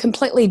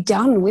completely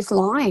done with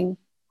lying.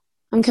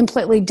 I'm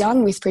completely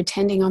done with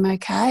pretending I'm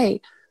okay.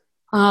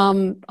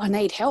 I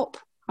need help.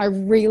 I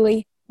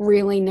really,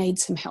 really need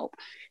some help.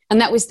 And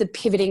that was the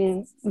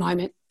pivoting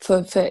moment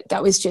for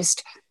that was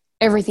just,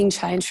 everything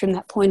changed from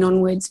that point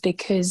onwards,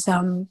 because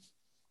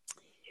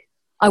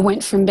I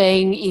went from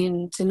being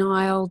in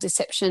denial,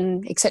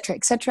 deception, et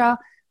cetera,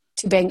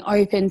 to being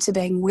open, to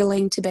being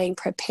willing, to being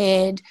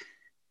prepared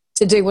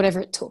to do whatever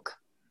it took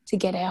to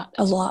get out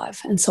alive.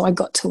 And so I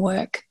got to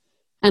work,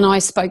 and I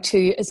spoke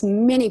to as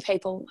many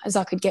people as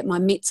I could get my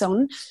mitts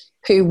on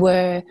who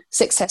were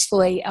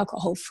successfully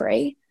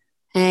alcohol-free,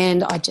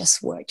 and I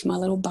just worked my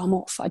little bum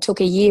off. I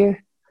took a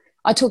year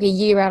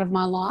out of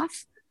my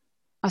life.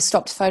 I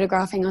stopped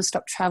photographing, I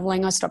stopped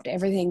traveling, I stopped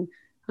everything.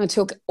 I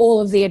took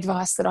all of the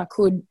advice that I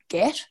could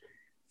get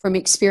from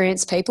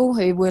experienced people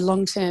who were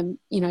long-term,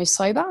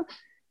 sober,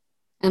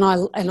 and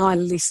I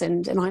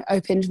listened, and I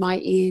opened my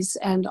ears,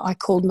 and I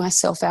called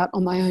myself out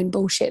on my own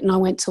bullshit, and I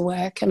went to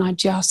work, and I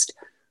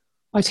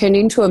turned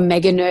into a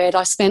mega nerd.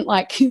 I spent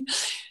like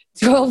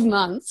 12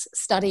 months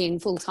studying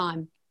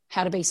full-time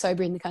how to be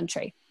sober in the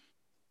country,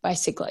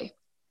 basically.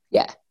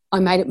 Yeah, I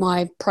made it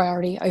my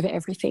priority over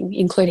everything,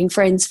 including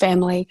friends,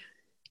 family,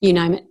 you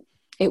name it.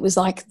 It was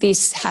like,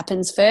 this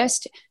happens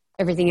first,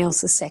 everything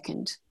else is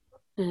second.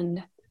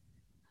 And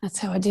that's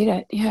how I did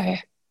it,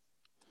 yeah.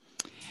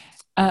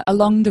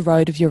 Along the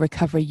road of your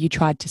recovery, you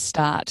tried to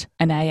start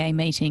an AA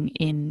meeting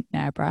in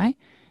Narrabri.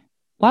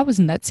 Why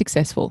wasn't that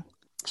successful?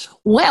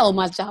 Well,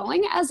 my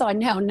darling, as I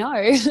now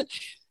know,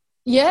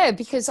 yeah,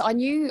 because I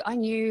knew,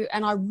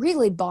 and I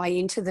really buy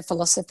into the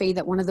philosophy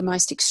that one of the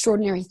most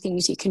extraordinary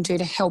things you can do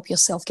to help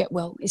yourself get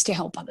well is to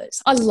help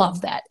others. I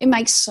love that. It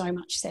makes so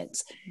much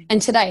sense.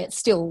 And today it's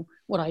still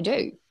what I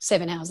do,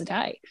 7 hours a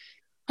day.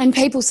 And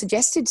people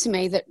suggested to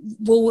me that,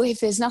 well,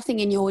 if there's nothing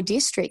in your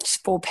district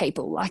for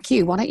people like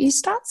you, why don't you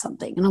start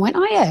something? And I went,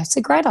 oh, yeah, it's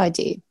a great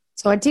idea.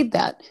 So I did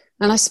that.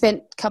 And I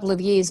spent a couple of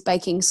years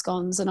baking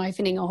scones and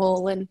opening a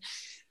hall and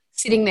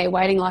sitting there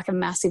waiting like a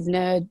massive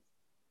nerd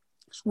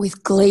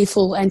with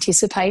gleeful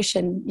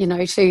anticipation, you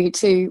know,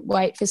 to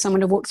wait for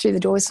someone to walk through the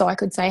door so I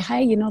could say,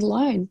 hey, you're not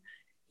alone,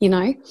 you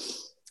know.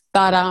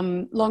 But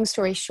long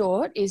story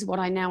short is what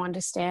I now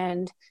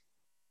understand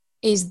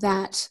is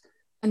that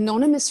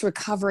anonymous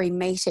recovery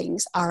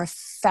meetings are a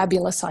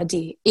fabulous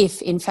idea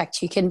if, in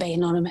fact, you can be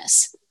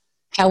anonymous.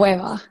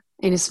 However,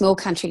 in a small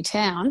country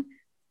town,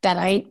 that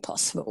ain't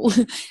possible.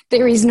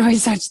 There is no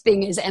such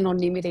thing as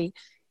anonymity.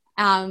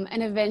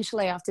 And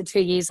eventually, after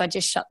 2 years, I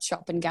just shut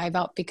shop and gave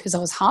up because I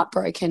was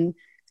heartbroken,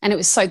 and it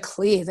was so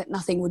clear that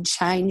nothing would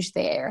change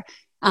there.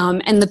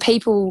 And the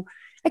people,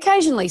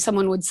 occasionally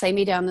someone would see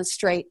me down the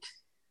street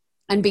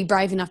and be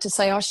brave enough to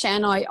say, oh,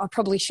 Shan, I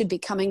probably should be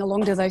coming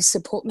along to those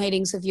support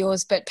meetings of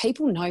yours. But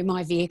people know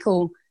my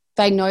vehicle.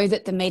 They know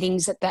that the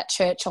meetings at that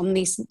church on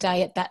this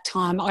day at that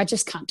time, I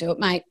just can't do it,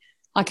 mate.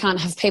 I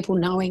can't have people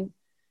knowing.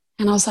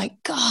 And I was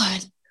like,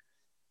 God,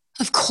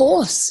 of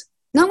course.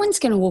 No one's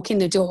going to walk in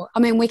the door. I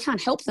mean, we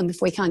can't help them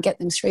if we can't get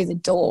them through the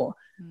door.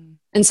 Mm.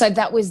 And so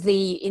that was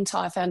the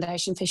entire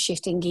foundation for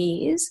shifting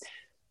gears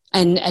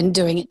and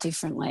doing it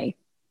differently.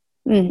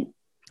 Mm.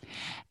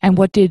 And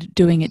what did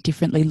doing it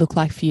differently look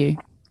like for you?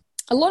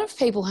 A lot of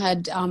people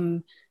had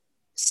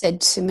said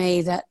to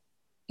me that,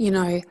 you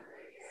know,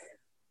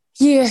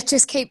 yeah,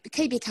 just keep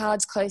your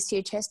cards close to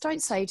your chest.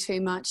 Don't say too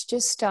much.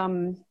 Just,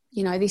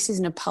 you know, this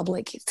isn't a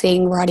public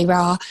thing,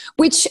 rah-de-rah,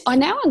 which I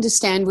now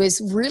understand was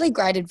really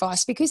great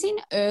advice, because in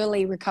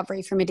early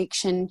recovery from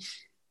addiction,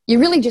 you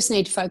really just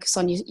need to focus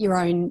on your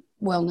own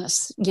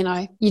wellness, you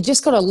know. You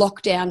just got to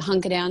lock down,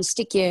 hunker down,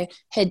 stick your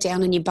head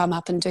down and your bum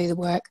up and do the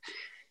work.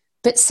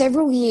 But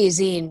several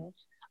years in,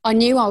 I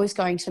knew I was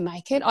going to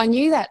make it. I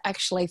knew that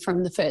actually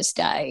from the first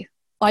day.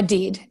 I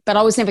did, but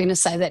I was never going to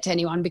say that to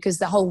anyone because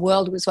the whole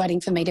world was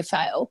waiting for me to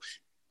fail,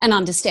 and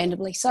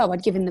understandably so.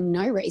 I'd given them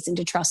no reason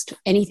to trust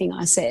anything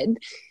I said,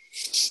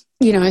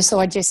 you know, so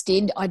I just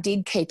did. I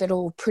did keep it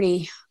all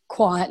pretty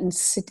quiet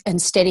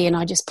and steady, and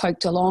I just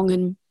poked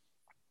along.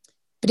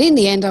 But in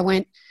the end I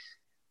went,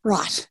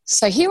 right,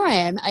 so here I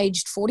am,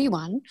 aged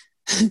 41,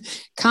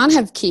 can't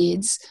have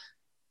kids,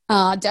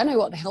 don't know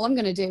what the hell I'm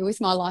going to do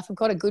with my life. I've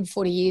got a good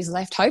 40 years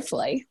left,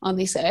 hopefully, on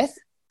this earth,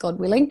 God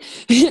willing.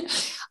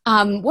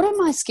 What are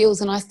my skills?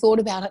 And I thought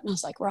about it and I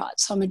was like, right,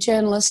 so I'm a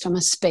journalist, I'm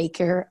a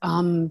speaker,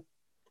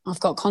 I've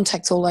got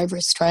contacts all over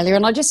Australia.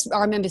 And I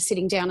remember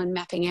sitting down and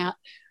mapping out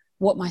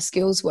what my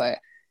skills were.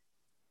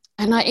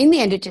 And in the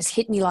end, it just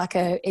hit me like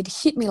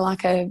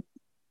a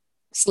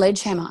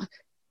sledgehammer.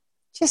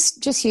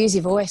 Just use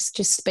your voice,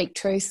 just speak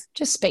truth,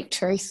 just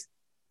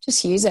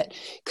use it.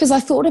 Because I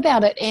thought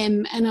about it,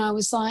 and I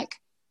was like,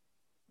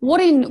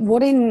 what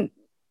on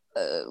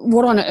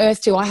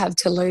earth do I have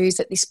to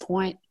lose at this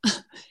point?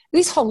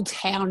 This whole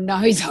town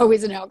knows I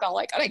was an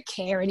alcoholic. I don't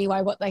care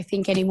anyway what they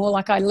think anymore.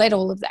 Like, I let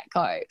all of that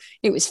go.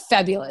 It was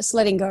fabulous.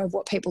 Letting go of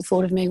what people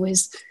thought of me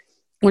was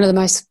one of the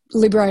most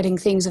liberating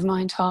things of my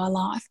entire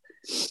life.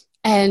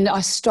 And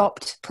I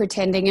stopped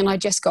pretending, and I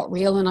just got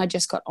real, and I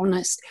just got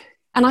honest.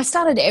 And I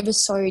started ever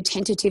so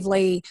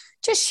tentatively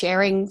just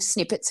sharing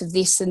snippets of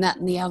this and that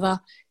and the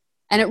other.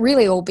 And it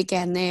really all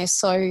began there.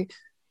 So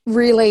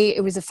really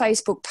it was a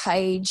Facebook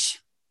page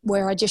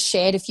where I just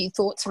shared a few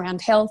thoughts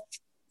around health,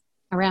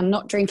 around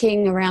not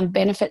drinking, around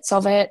benefits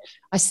of it.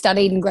 I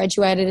studied and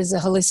graduated as a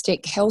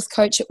holistic health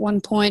coach at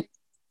one point.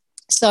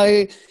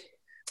 So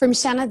from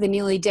Shanna, the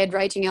nearly dead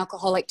raging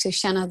alcoholic, to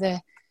Shanna,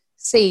 the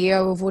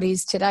CEO of what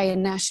is today a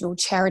national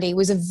charity,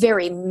 was a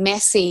very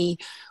messy,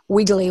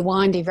 wiggly,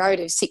 windy road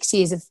of 6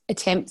 years of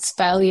attempts,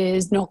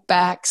 failures,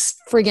 knockbacks,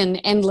 friggin'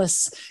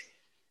 endless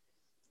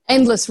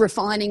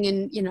refining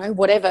and, you know,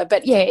 whatever.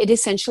 But yeah, it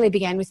essentially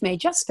began with me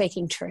just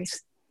speaking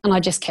truth, and I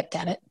just kept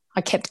at it.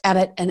 I kept at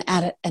it and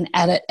at it and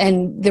at it.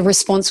 And the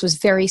response was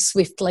very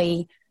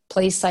swiftly,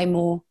 please say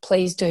more,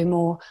 please do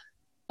more.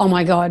 Oh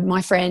my God,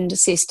 my friend,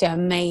 sister,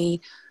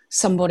 me,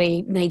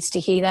 somebody needs to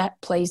hear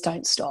that. Please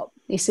don't stop.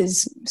 This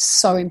is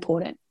so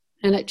important.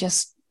 And it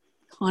just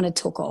kind of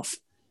took off.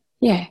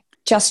 Yeah,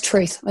 just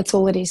truth. That's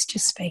all it is,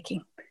 just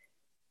speaking.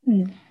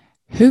 Mm.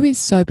 Who is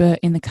Sober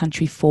in the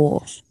Country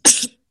for?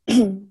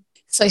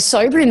 So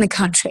Sober in the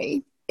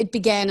Country, it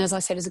began, as I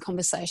said, as a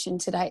conversation.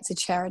 Today it's a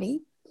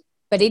charity.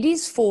 But it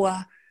is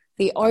for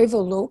the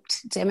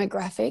overlooked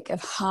demographic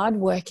of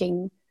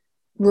hardworking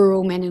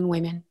rural men and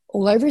women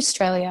all over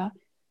Australia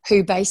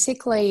who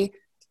basically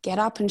get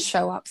up and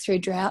show up through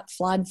drought,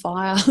 flood,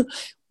 fire,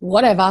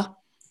 whatever,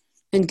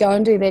 and go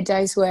and do their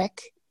day's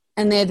work.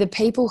 And they're the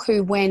people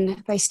who,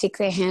 when they stick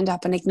their hand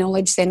up and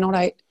acknowledge they're not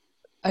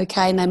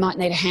okay and they might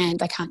need a hand,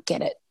 they can't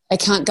get it. They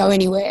can't go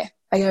anywhere.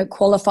 They don't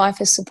qualify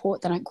for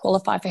support. They don't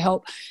qualify for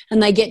help.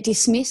 And they get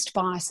dismissed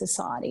by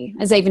society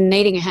as even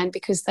needing a hand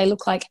because they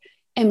look like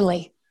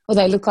Emily, or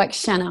they look like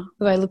Shanna,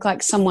 or they look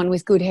like someone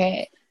with good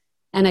hair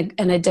and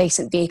a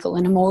decent vehicle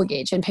and a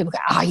mortgage. And people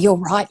go, you're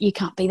right, you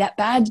can't be that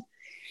bad.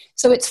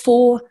 So it's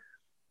for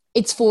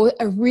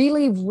a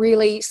really,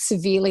 really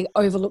severely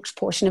overlooked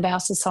portion of our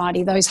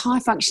society, those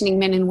high-functioning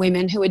men and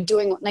women who are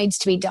doing what needs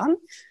to be done,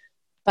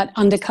 but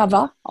under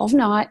cover of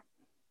night,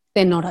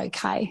 they're not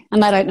okay.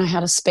 And they don't know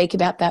how to speak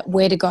about that,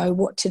 where to go,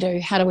 what to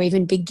do, how to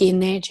even begin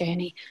their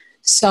journey.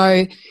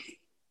 So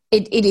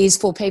it is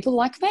for people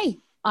like me.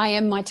 I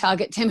am my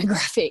target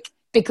demographic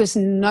because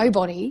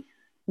nobody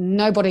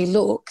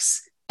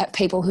looks at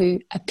people who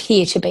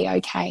appear to be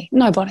okay.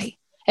 Nobody.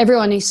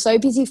 Everyone is so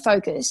busy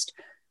focused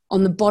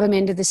on the bottom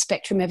end of the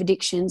spectrum of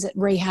addictions at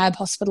rehab,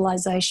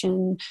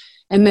 hospitalisation,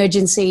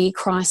 emergency,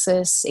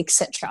 crisis,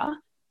 etc.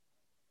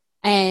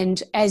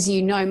 And as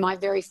you know, my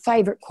very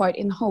favourite quote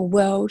in the whole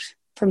world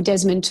from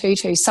Desmond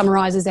Tutu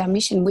summarises our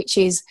mission, which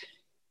is,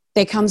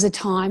 there comes a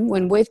time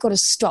when we've got to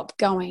stop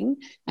going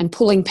and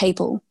pulling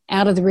people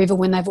out of the river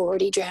when they've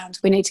already drowned.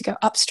 We need to go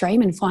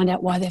upstream and find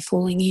out why they're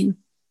falling in.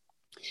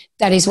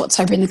 That is what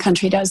Sober in the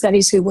Country does. That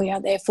is who we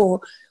are there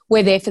for.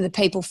 We're there for the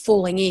people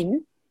falling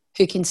in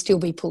who can still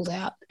be pulled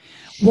out.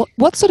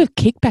 What sort of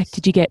kickback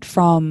did you get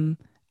from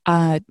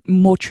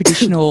more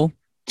traditional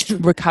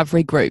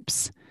recovery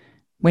groups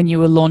when you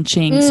were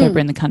launching Sober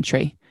in the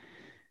Country?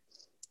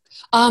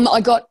 I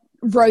got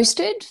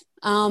roasted.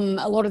 A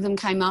lot of them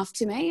came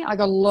after me. I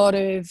got a lot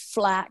of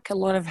flack, a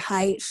lot of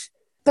hate.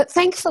 But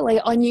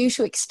thankfully, I knew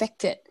to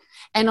expect it.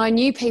 And I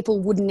knew people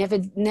would never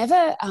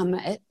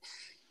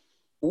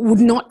would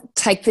not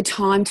take the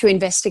time to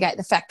investigate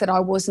the fact that I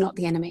was not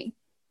the enemy.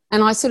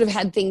 And I sort of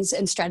had things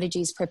and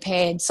strategies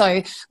prepared.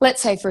 So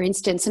let's say, for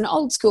instance, an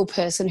old school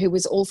person who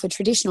was all for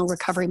traditional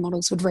recovery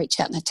models would reach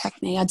out and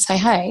attack me. I'd say,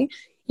 hey,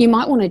 you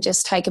might want to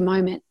just take a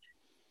moment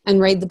and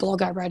read the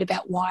blog I wrote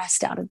about why I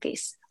started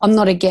this. I'm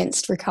not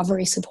against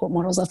recovery support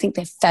models. I think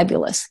they're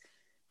fabulous.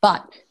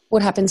 But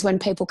what happens when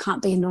people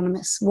can't be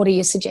anonymous? What are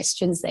your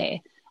suggestions there?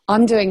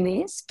 I'm doing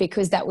this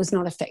because that was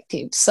not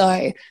effective.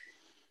 So,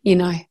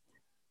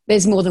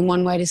 there's more than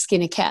one way to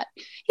skin a cat.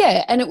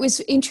 Yeah, and it was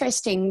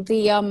interesting.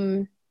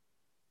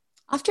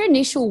 After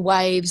initial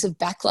waves of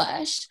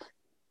backlash,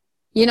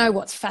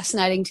 what's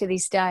fascinating to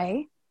this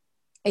day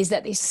is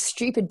that this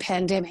stupid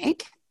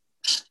pandemic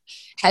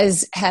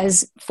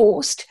has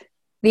forced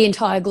the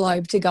entire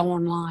globe to go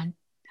online.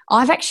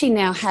 I've actually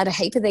now had a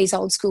heap of these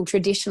old school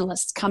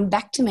traditionalists come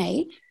back to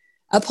me,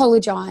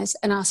 apologise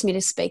and ask me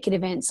to speak at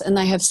events, and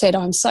they have said,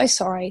 I'm so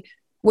sorry,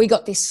 we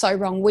got this so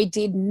wrong. We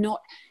did not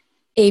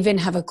even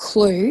have a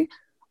clue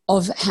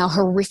of how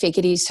horrific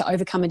it is to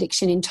overcome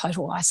addiction in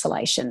total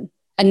isolation.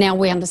 And now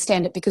we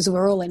understand it because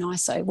we're all in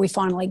ISO. We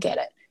finally get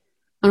it.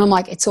 And I'm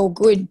like, it's all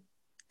good.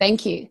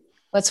 Thank you.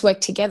 Let's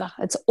work together.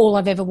 It's all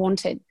I've ever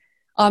wanted.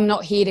 I'm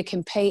not here to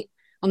compete.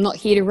 I'm not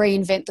here to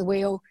reinvent the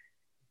wheel.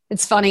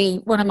 It's funny,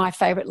 one of my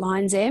favourite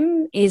lines,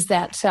 Em, is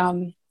that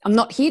I'm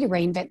not here to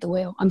reinvent the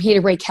wheel. I'm here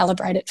to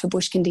recalibrate it for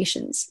bush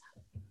conditions.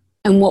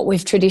 And what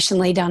we've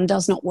traditionally done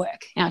does not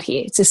work out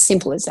here. It's as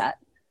simple as that.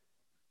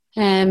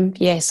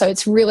 So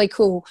it's really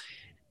cool.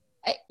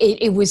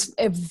 It was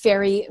a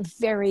very,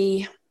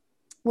 very,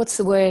 what's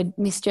the word,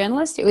 Miss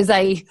Journalist? It was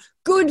a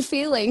good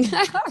feeling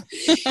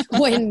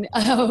when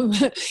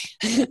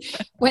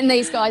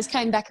these guys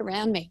came back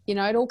around me.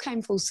 It all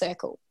came full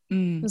circle.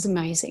 It was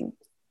amazing.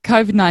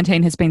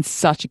 COVID-19 has been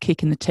such a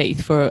kick in the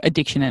teeth for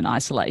addiction and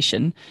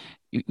isolation.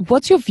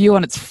 What's your view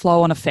on its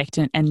flow-on effect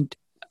and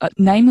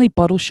namely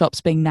bottle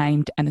shops being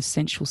named an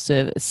essential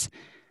service?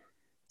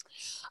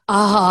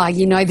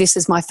 This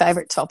is my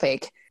favourite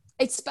topic.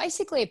 It's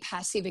basically a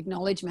passive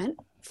acknowledgement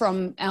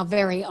from our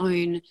very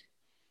own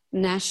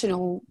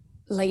national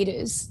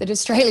leaders that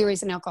Australia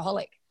is an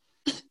alcoholic.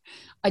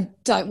 I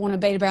don't want to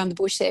beat around the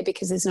bush there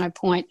because there's no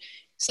point.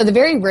 So the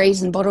very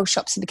reason bottle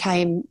shops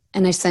became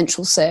an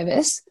essential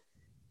service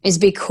is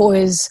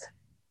because,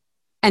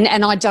 and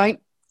I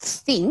don't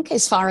think,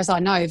 as far as I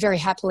know, very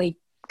happily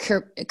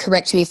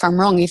correct me if I'm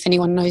wrong, if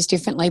anyone knows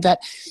differently, but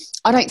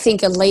I don't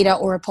think a leader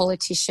or a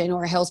politician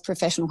or a health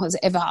professional has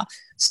ever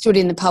stood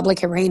in the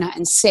public arena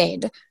and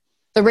said,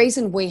 the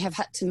reason we have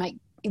had to make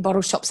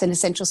bottle shops an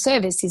essential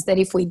service is that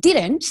if we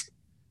didn't,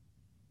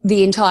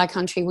 the entire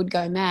country would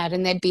go mad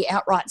and there'd be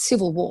outright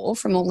civil war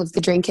from all of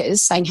the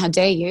drinkers saying, how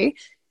dare you,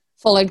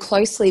 followed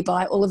closely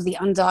by all of the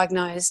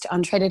undiagnosed,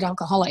 untreated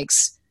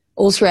alcoholics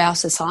all through our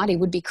society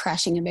would be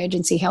crashing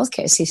emergency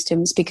healthcare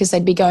systems because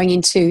they'd be going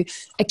into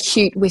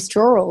acute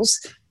withdrawals,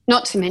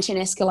 not to mention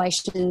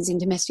escalations in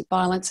domestic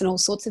violence and all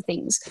sorts of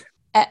things.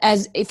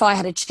 As if I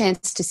had a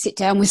chance to sit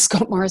down with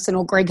Scott Morrison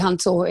or Greg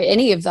Hunt or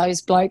any of those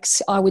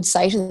blokes, I would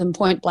say to them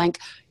point blank,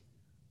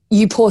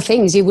 you poor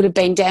things, you would have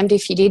been damned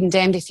if you did and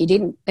damned if you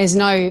didn't. There's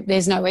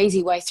no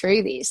easy way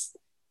through this.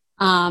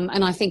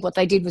 And I think what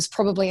they did was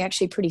probably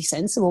actually pretty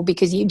sensible,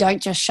 because you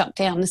don't just shut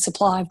down the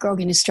supply of grog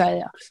in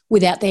Australia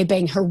without there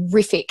being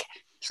horrific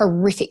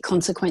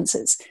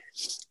consequences.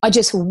 I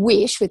just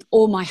wish with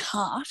all my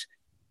heart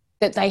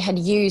that they had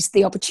used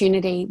the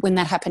opportunity when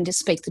that happened to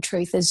speak the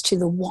truth as to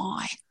the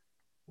why.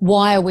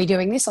 Why are we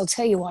doing this? I'll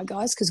tell you why,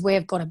 guys, because we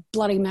have got a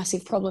bloody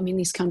massive problem in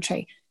this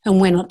country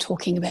and we're not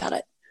talking about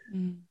it.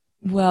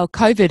 Well,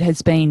 COVID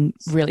has been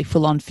really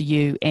full on for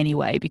you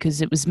anyway,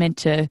 because it was meant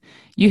to,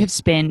 you have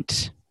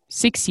spent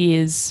 6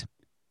 years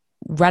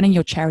running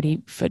your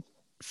charity for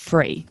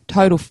free,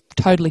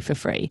 totally for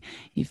free.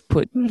 You've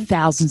put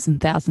thousands and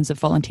thousands of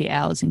volunteer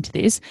hours into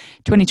this.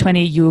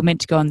 2020, you were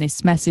meant to go on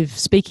this massive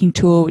speaking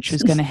tour, which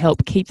was going to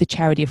help keep the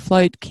charity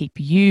afloat, keep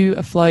you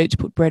afloat,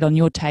 put bread on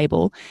your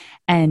table.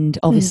 And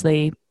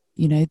obviously,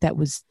 you know, that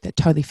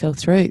totally fell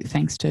through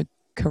thanks to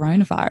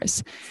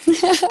coronavirus.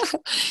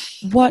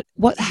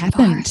 What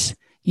happened,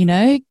 you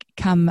know,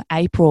 come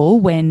April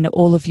when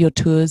all of your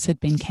tours had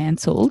been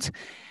cancelled?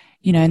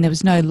 You know, and there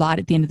was no light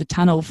at the end of the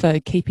tunnel for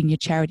keeping your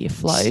charity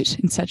afloat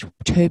in such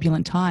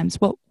turbulent times.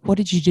 What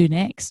did you do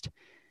next?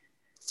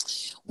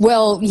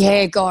 Well,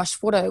 yeah, gosh,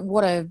 what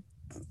a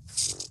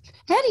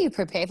how do you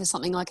prepare for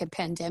something like a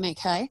pandemic,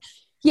 hey?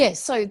 Yeah,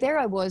 so there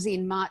I was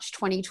in March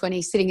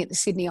 2020 sitting at the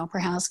Sydney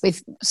Opera House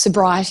with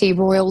sobriety,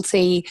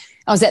 royalty.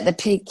 I was at the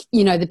peak,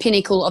 you know, the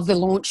pinnacle of the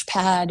launch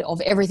pad of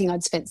everything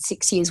I'd spent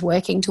 6 years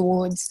working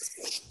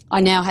towards.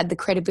 I now had the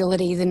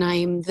credibility, the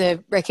name,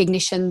 the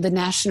recognition, the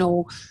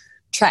national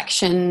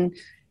traction.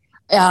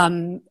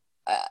 I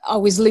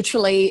was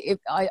literally,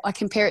 I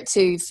compare it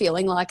to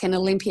feeling like an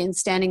Olympian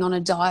standing on a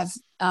dive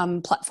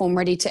platform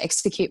ready to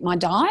execute my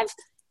dive,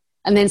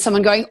 and then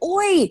someone going,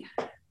 "Oi,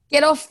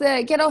 get off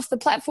the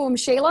platform,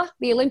 Sheila.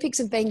 The Olympics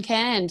have been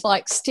canned."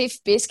 Like,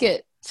 stiff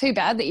biscuit. Too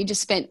bad that you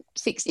just spent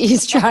 6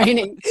 years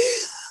training.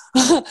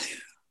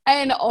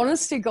 And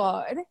honest to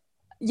God,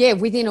 yeah,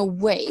 within a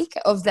week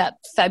of that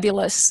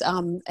fabulous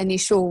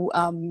initial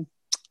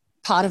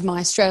part of my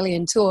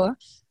Australian tour,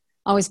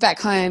 I was back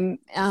home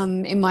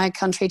in my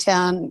country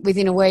town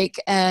within a week,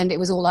 and it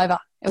was all over.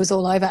 It was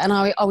all over, and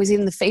I was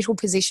in the fetal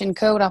position,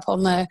 curled up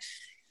on the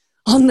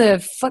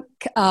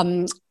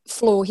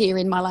floor here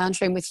in my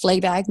lounge room with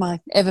Fleabag, my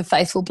ever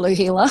faithful blue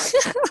healer,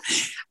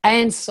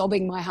 and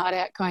sobbing my heart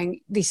out, going,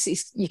 "This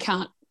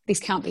can't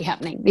be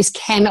happening. This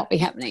cannot be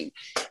happening."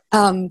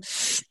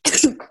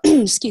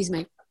 Excuse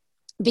me,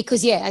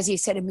 because yeah, as you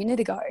said a minute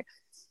ago,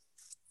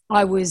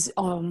 I was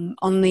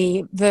on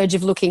the verge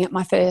of looking at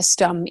my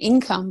first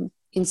income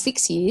in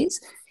 6 years,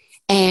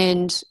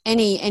 and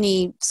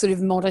any sort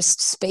of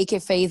modest speaker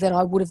fee that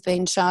I would have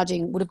been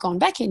charging would have gone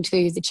back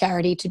into the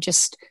charity to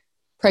just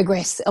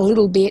progress a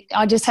little bit.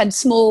 I just had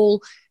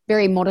small,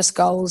 very modest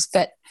goals,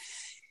 but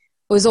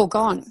it was all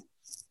gone.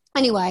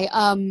 Anyway,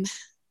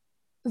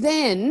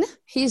 then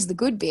here's the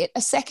good bit.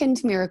 A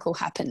second miracle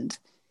happened.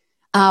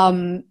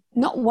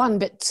 Not one,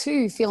 but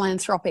two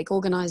philanthropic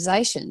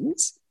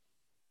organisations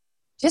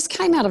just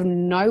came out of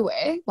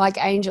nowhere like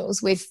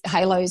angels with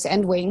halos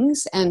and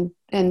wings and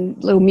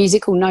little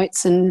musical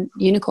notes and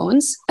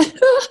unicorns.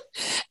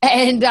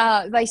 And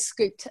they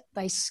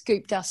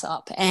scooped us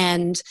up,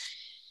 and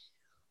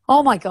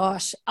oh my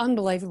gosh,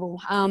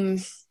 unbelievable.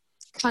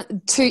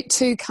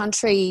 Two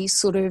country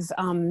sort of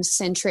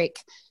centric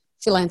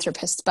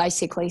philanthropists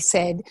basically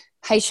said,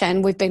 "Hey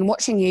Shan, we've been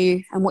watching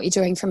you and what you're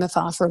doing from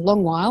afar for a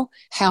long while.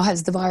 How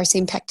has the virus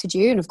impacted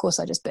you?" And of course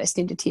I just burst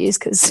into tears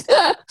because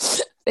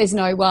there's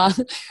no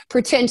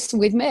pretense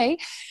with me.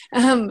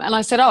 And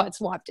I said, "Oh, it's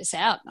wiped us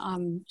out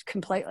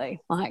completely.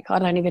 Like, I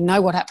don't even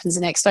know what happens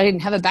next. I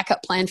didn't have a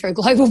backup plan for a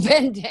global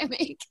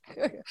pandemic."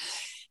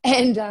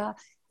 And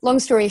long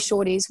story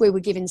short is we were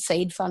given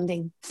seed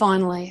funding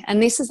finally.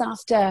 And this is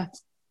after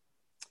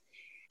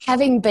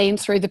having been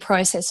through the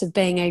process of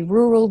being a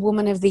Rural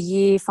Woman of the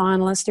Year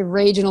finalist, a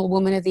Regional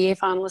Woman of the Year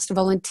finalist, a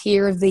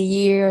Volunteer of the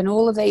Year, and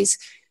all of these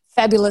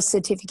fabulous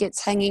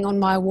certificates hanging on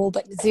my wall,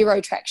 but zero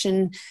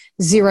traction,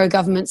 zero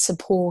government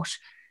support,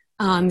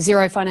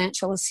 zero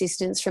financial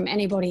assistance from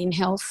anybody in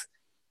health,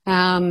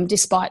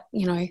 despite,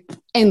 you know,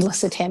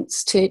 endless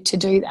attempts to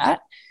do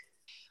that.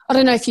 I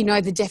don't know if you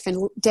know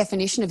the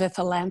definition of a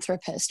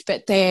philanthropist,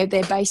 but they're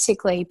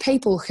basically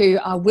people who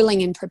are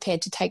willing and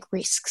prepared to take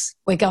risks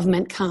where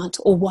government can't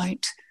or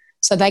won't.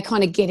 So they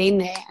kind of get in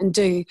there and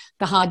do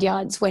the hard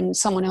yards when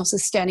someone else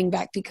is standing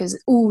back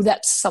because, "Ooh,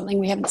 that's something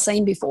we haven't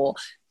seen before,"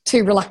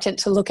 too reluctant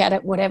to look at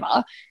it,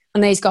 whatever.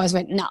 And these guys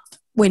went, "Nah,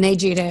 we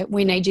need you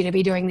to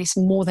be doing this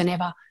more than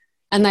ever."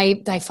 And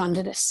they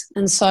funded us.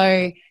 And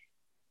so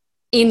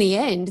in the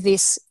end,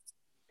 this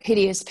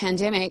hideous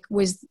pandemic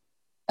was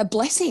a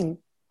blessing.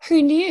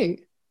 Who knew?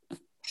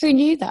 Who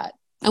knew that?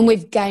 And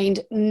we've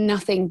gained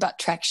nothing but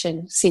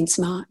traction since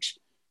March.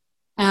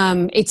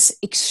 It's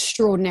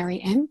extraordinary,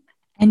 Em.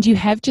 And you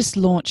have just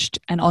launched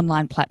an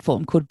online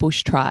platform called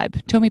Bush Tribe.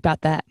 Tell me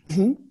about that.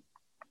 Mm-hmm.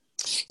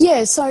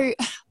 Yeah, so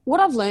what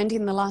I've learned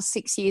in the last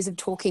 6 years of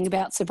talking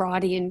about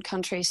sobriety in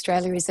country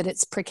Australia is that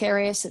it's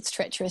precarious, it's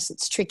treacherous,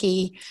 it's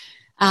tricky,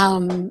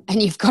 and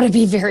you've got to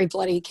be very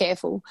bloody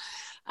careful.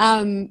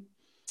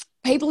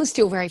 People are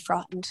still very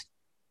frightened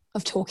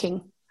of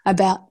talking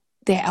about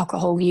their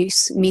alcohol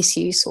use,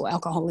 misuse, or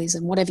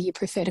alcoholism, whatever you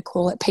prefer to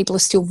call it. People are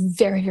still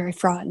very, very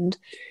frightened.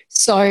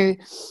 So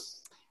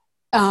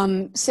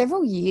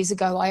several years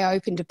ago, I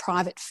opened a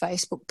private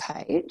Facebook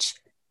page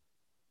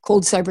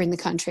called Sober in the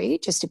Country,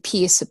 just a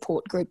peer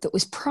support group that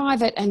was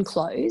private and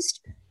closed,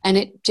 and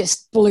it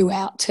just blew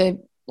out to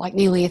like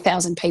nearly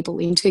 1,000 people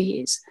in 2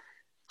 years.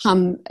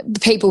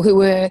 People who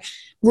were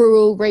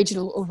rural,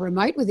 regional or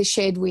remote with a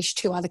shared wish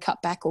to either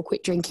cut back or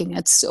quit drinking.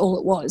 That's all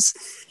it was.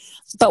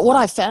 But what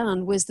I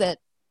found was that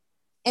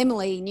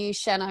Emily knew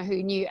Shanna,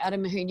 who knew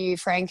Adam, who knew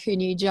Frank, who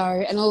knew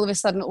Joe, and all of a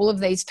sudden all of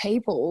these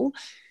people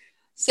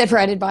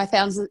separated by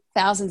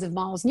thousands of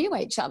miles knew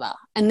each other.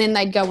 And then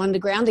they'd go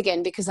underground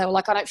again because they were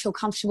like, I don't feel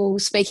comfortable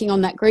speaking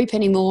on that group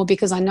anymore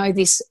because I know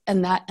this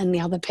and that and the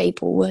other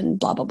people and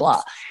blah, blah,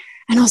 blah.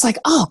 And I was like,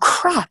 oh,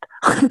 crap.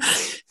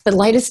 The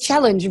latest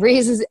challenge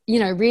rears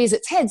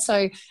its head.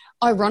 So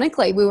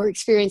ironically, we were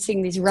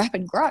experiencing this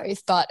rapid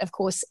growth, but of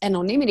course,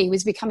 anonymity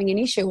was becoming an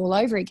issue all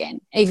over again,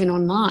 even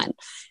online.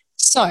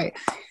 So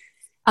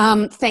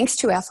thanks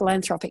to our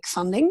philanthropic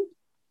funding,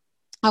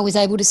 I was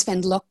able to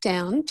spend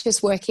lockdown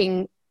just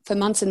working for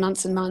months and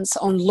months and months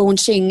on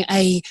launching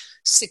a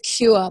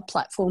secure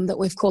platform that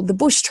we've called the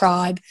Bush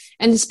Tribe.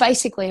 And it's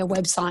basically a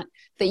website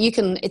that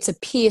it's a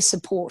peer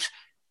support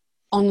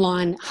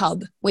online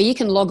hub where you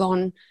can log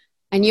on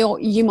and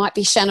you might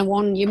be Shanna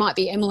Wan, you might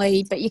be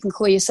Emily, but you can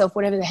call yourself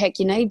whatever the heck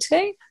you need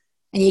to.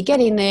 And you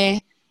get in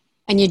there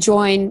and you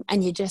join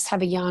and you just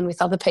have a yarn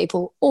with other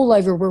people all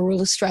over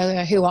rural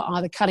Australia who are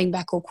either cutting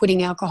back or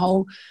quitting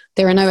alcohol.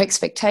 There are no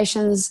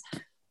expectations.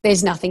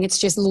 There's nothing. It's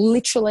just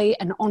literally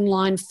an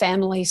online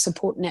family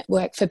support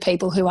network for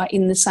people who are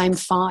in the same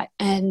fight.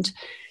 And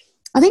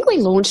I think we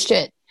launched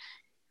it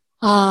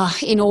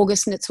in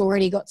August and it's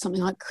already got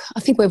something like, I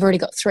think we've already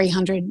got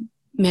 300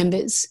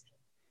 members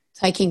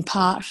taking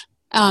part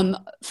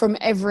from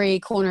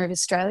every corner of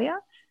Australia.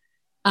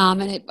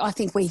 I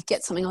think we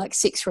get something like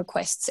 6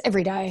 requests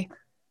every day.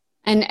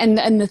 And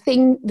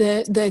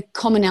the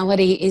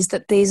commonality is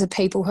that these are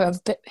people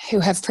who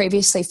have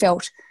previously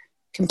felt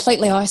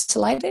completely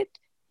isolated,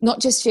 not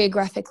just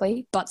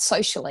geographically, but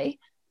socially,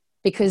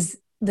 because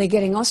they're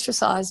getting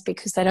ostracised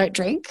because they don't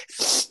drink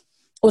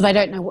or they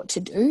don't know what to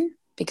do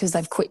because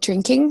they've quit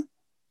drinking.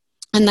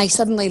 And they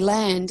suddenly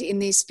land in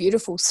this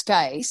beautiful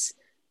space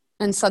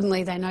and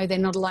suddenly they know they're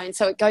not alone.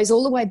 So it goes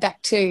all the way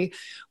back to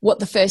what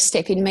the first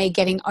step in me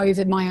getting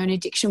over my own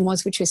addiction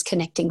was, which was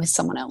connecting with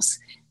someone else.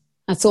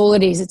 That's all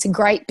it is. It's a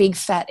great big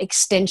fat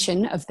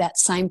extension of that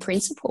same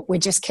principle. We're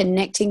just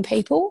connecting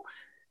people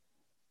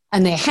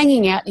and they're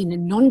hanging out in a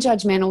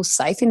non-judgmental,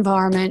 safe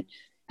environment.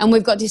 And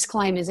we've got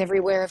disclaimers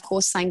everywhere, of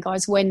course, saying,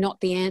 guys, we're not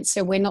the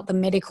answer. We're not the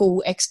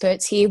medical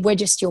experts here. We're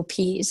just your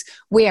peers.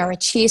 We are a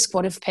cheer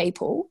squad of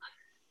people.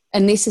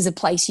 And this is a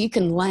place you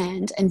can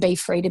land and be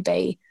free to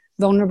be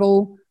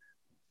vulnerable,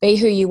 be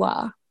who you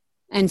are,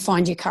 and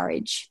find your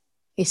courage.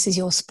 This is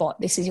your spot.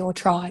 This is your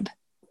tribe.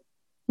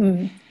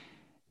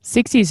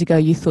 6 years ago,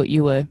 you thought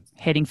you were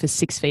heading for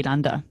 6 feet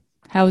under.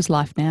 How is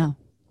life now?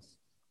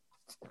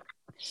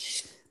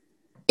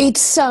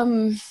 It's,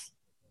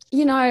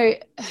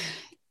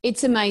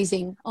 it's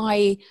amazing.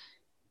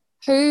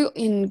 Who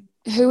in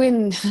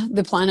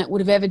the planet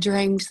would have ever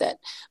dreamed that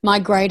my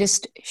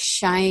greatest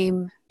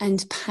shame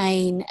and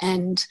pain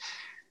and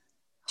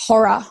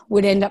horror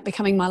would end up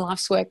becoming my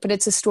life's work? But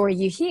it's a story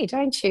you hear,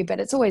 don't you? But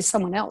it's always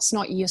someone else,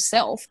 not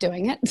yourself,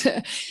 doing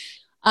it.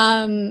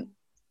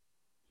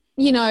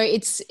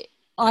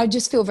 I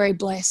just feel very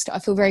blessed. I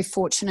feel very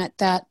fortunate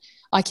that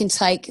I can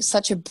take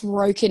such a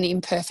broken,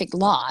 imperfect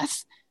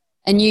life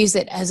and use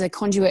it as a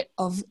conduit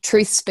of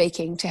truth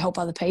speaking to help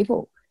other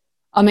people.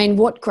 I mean,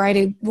 what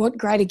greater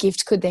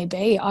gift could there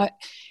be?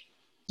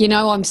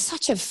 I'm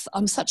such a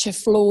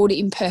flawed,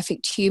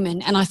 imperfect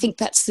human, and I think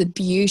that's the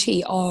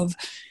beauty of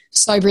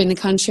Sober in the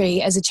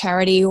Country as a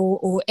charity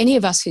or any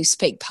of us who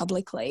speak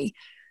publicly,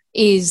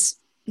 is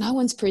no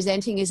one's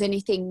presenting as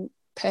anything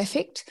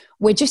perfect.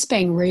 We're just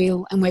being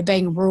real and we're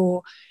being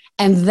raw,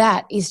 and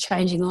that is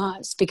changing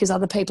lives because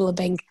other people are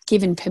being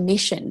given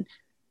permission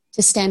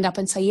to stand up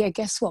and say, yeah,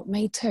 guess what?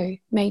 Me too.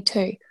 I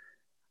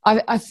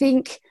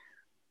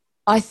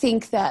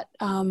think that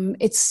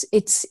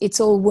it's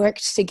all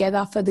worked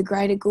together for the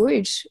greater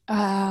good.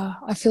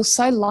 I feel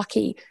so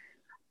lucky.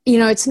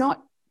 It's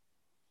not,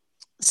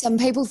 some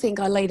people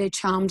think I lead a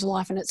charmed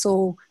life and it's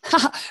all,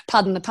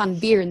 pardon the pun,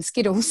 beer and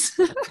Skittles.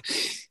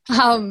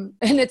 And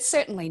it's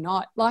certainly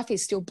not. Life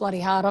is still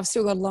bloody hard. I've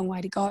still got a long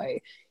way to go.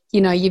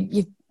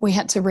 We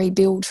had to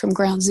rebuild from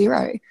ground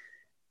zero.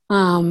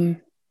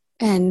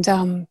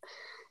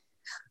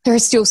 There are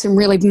still some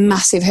really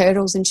massive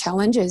hurdles and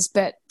challenges,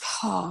 but,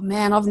 oh,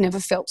 man, I've never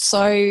felt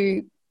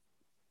so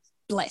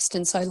blessed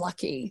and so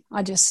lucky.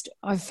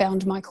 I've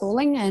found my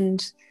calling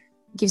and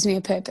gives me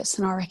a purpose.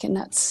 And I reckon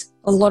that's,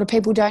 a lot of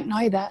people don't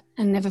know that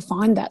and never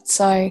find that.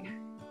 So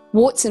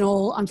warts and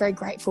all, I'm very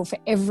grateful for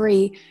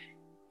every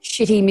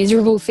shitty,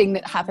 miserable thing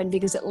that happened,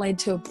 because it led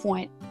to a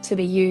point to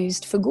be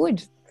used for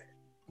good.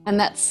 And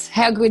that's,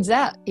 how good's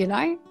that, you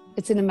know?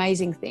 It's an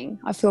amazing thing.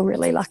 I feel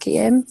really lucky,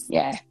 Em.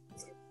 Yeah.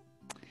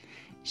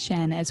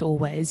 Shan, as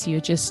always,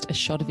 you're just a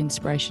shot of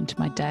inspiration to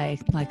my day.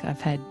 Like,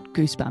 I've had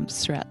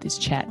goosebumps throughout this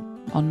chat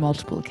on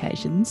multiple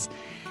occasions.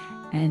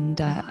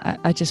 And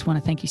I just want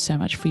to thank you so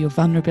much for your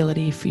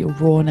vulnerability, for your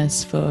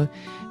rawness, for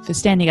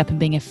standing up and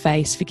being a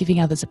face, for giving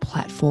others a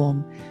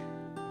platform.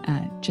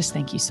 Just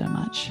thank you so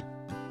much.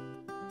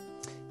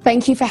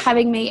 Thank you for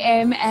having me,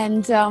 Em,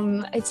 and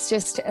it's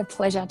just a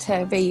pleasure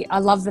to be. I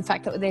love the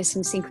fact that there's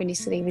some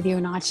synchronicity with you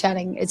and I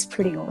chatting. It's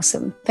pretty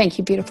awesome. Thank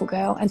you, beautiful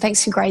girl, and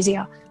thanks to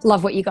Grazier.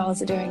 Love what you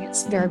guys are doing.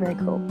 It's very, very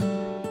cool.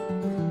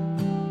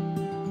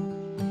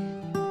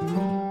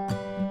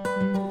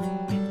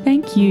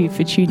 Thank you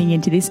for tuning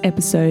into this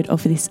episode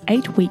of this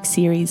 8-week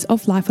series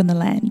of Life on the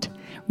Land,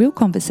 real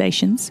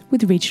conversations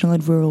with regional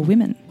and rural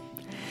women.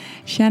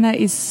 Shanna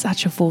is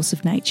such a force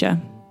of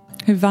nature.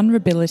 Her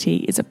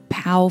vulnerability is a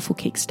powerful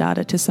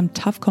kickstarter to some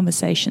tough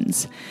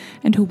conversations,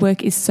 and her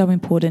work is so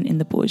important in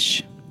the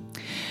bush.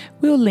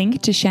 We'll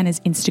link to Shanna's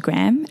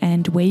Instagram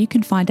and where you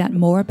can find out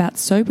more about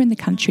Sober in the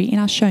Country in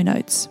our show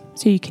notes,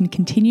 so you can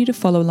continue to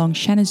follow along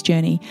Shanna's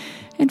journey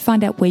and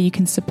find out where you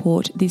can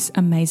support this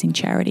amazing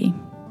charity.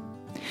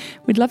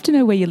 We'd love to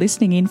know where you're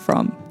listening in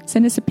from.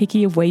 Send us a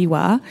picky of where you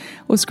are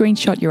or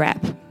screenshot your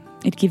app.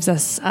 It gives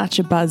us such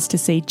a buzz to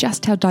see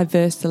just how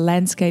diverse the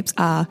landscapes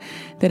are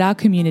that our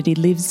community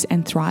lives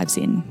and thrives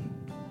in.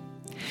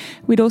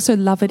 We'd also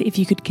love it if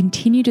you could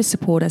continue to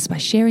support us by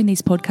sharing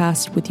these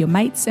podcasts with your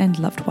mates and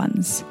loved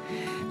ones.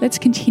 Let's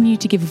continue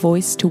to give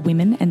voice to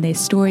women and their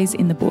stories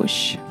in the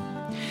bush.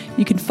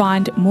 You can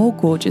find more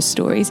gorgeous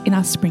stories in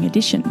our spring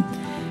edition,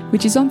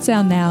 which is on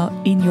sale now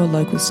in your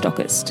local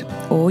stockist,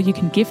 or you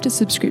can gift a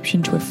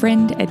subscription to a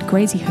friend at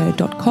graziher.com.au.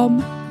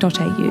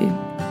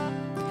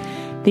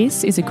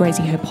 This is a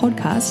Graziher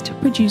podcast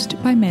produced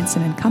by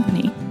Manson &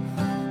 Company.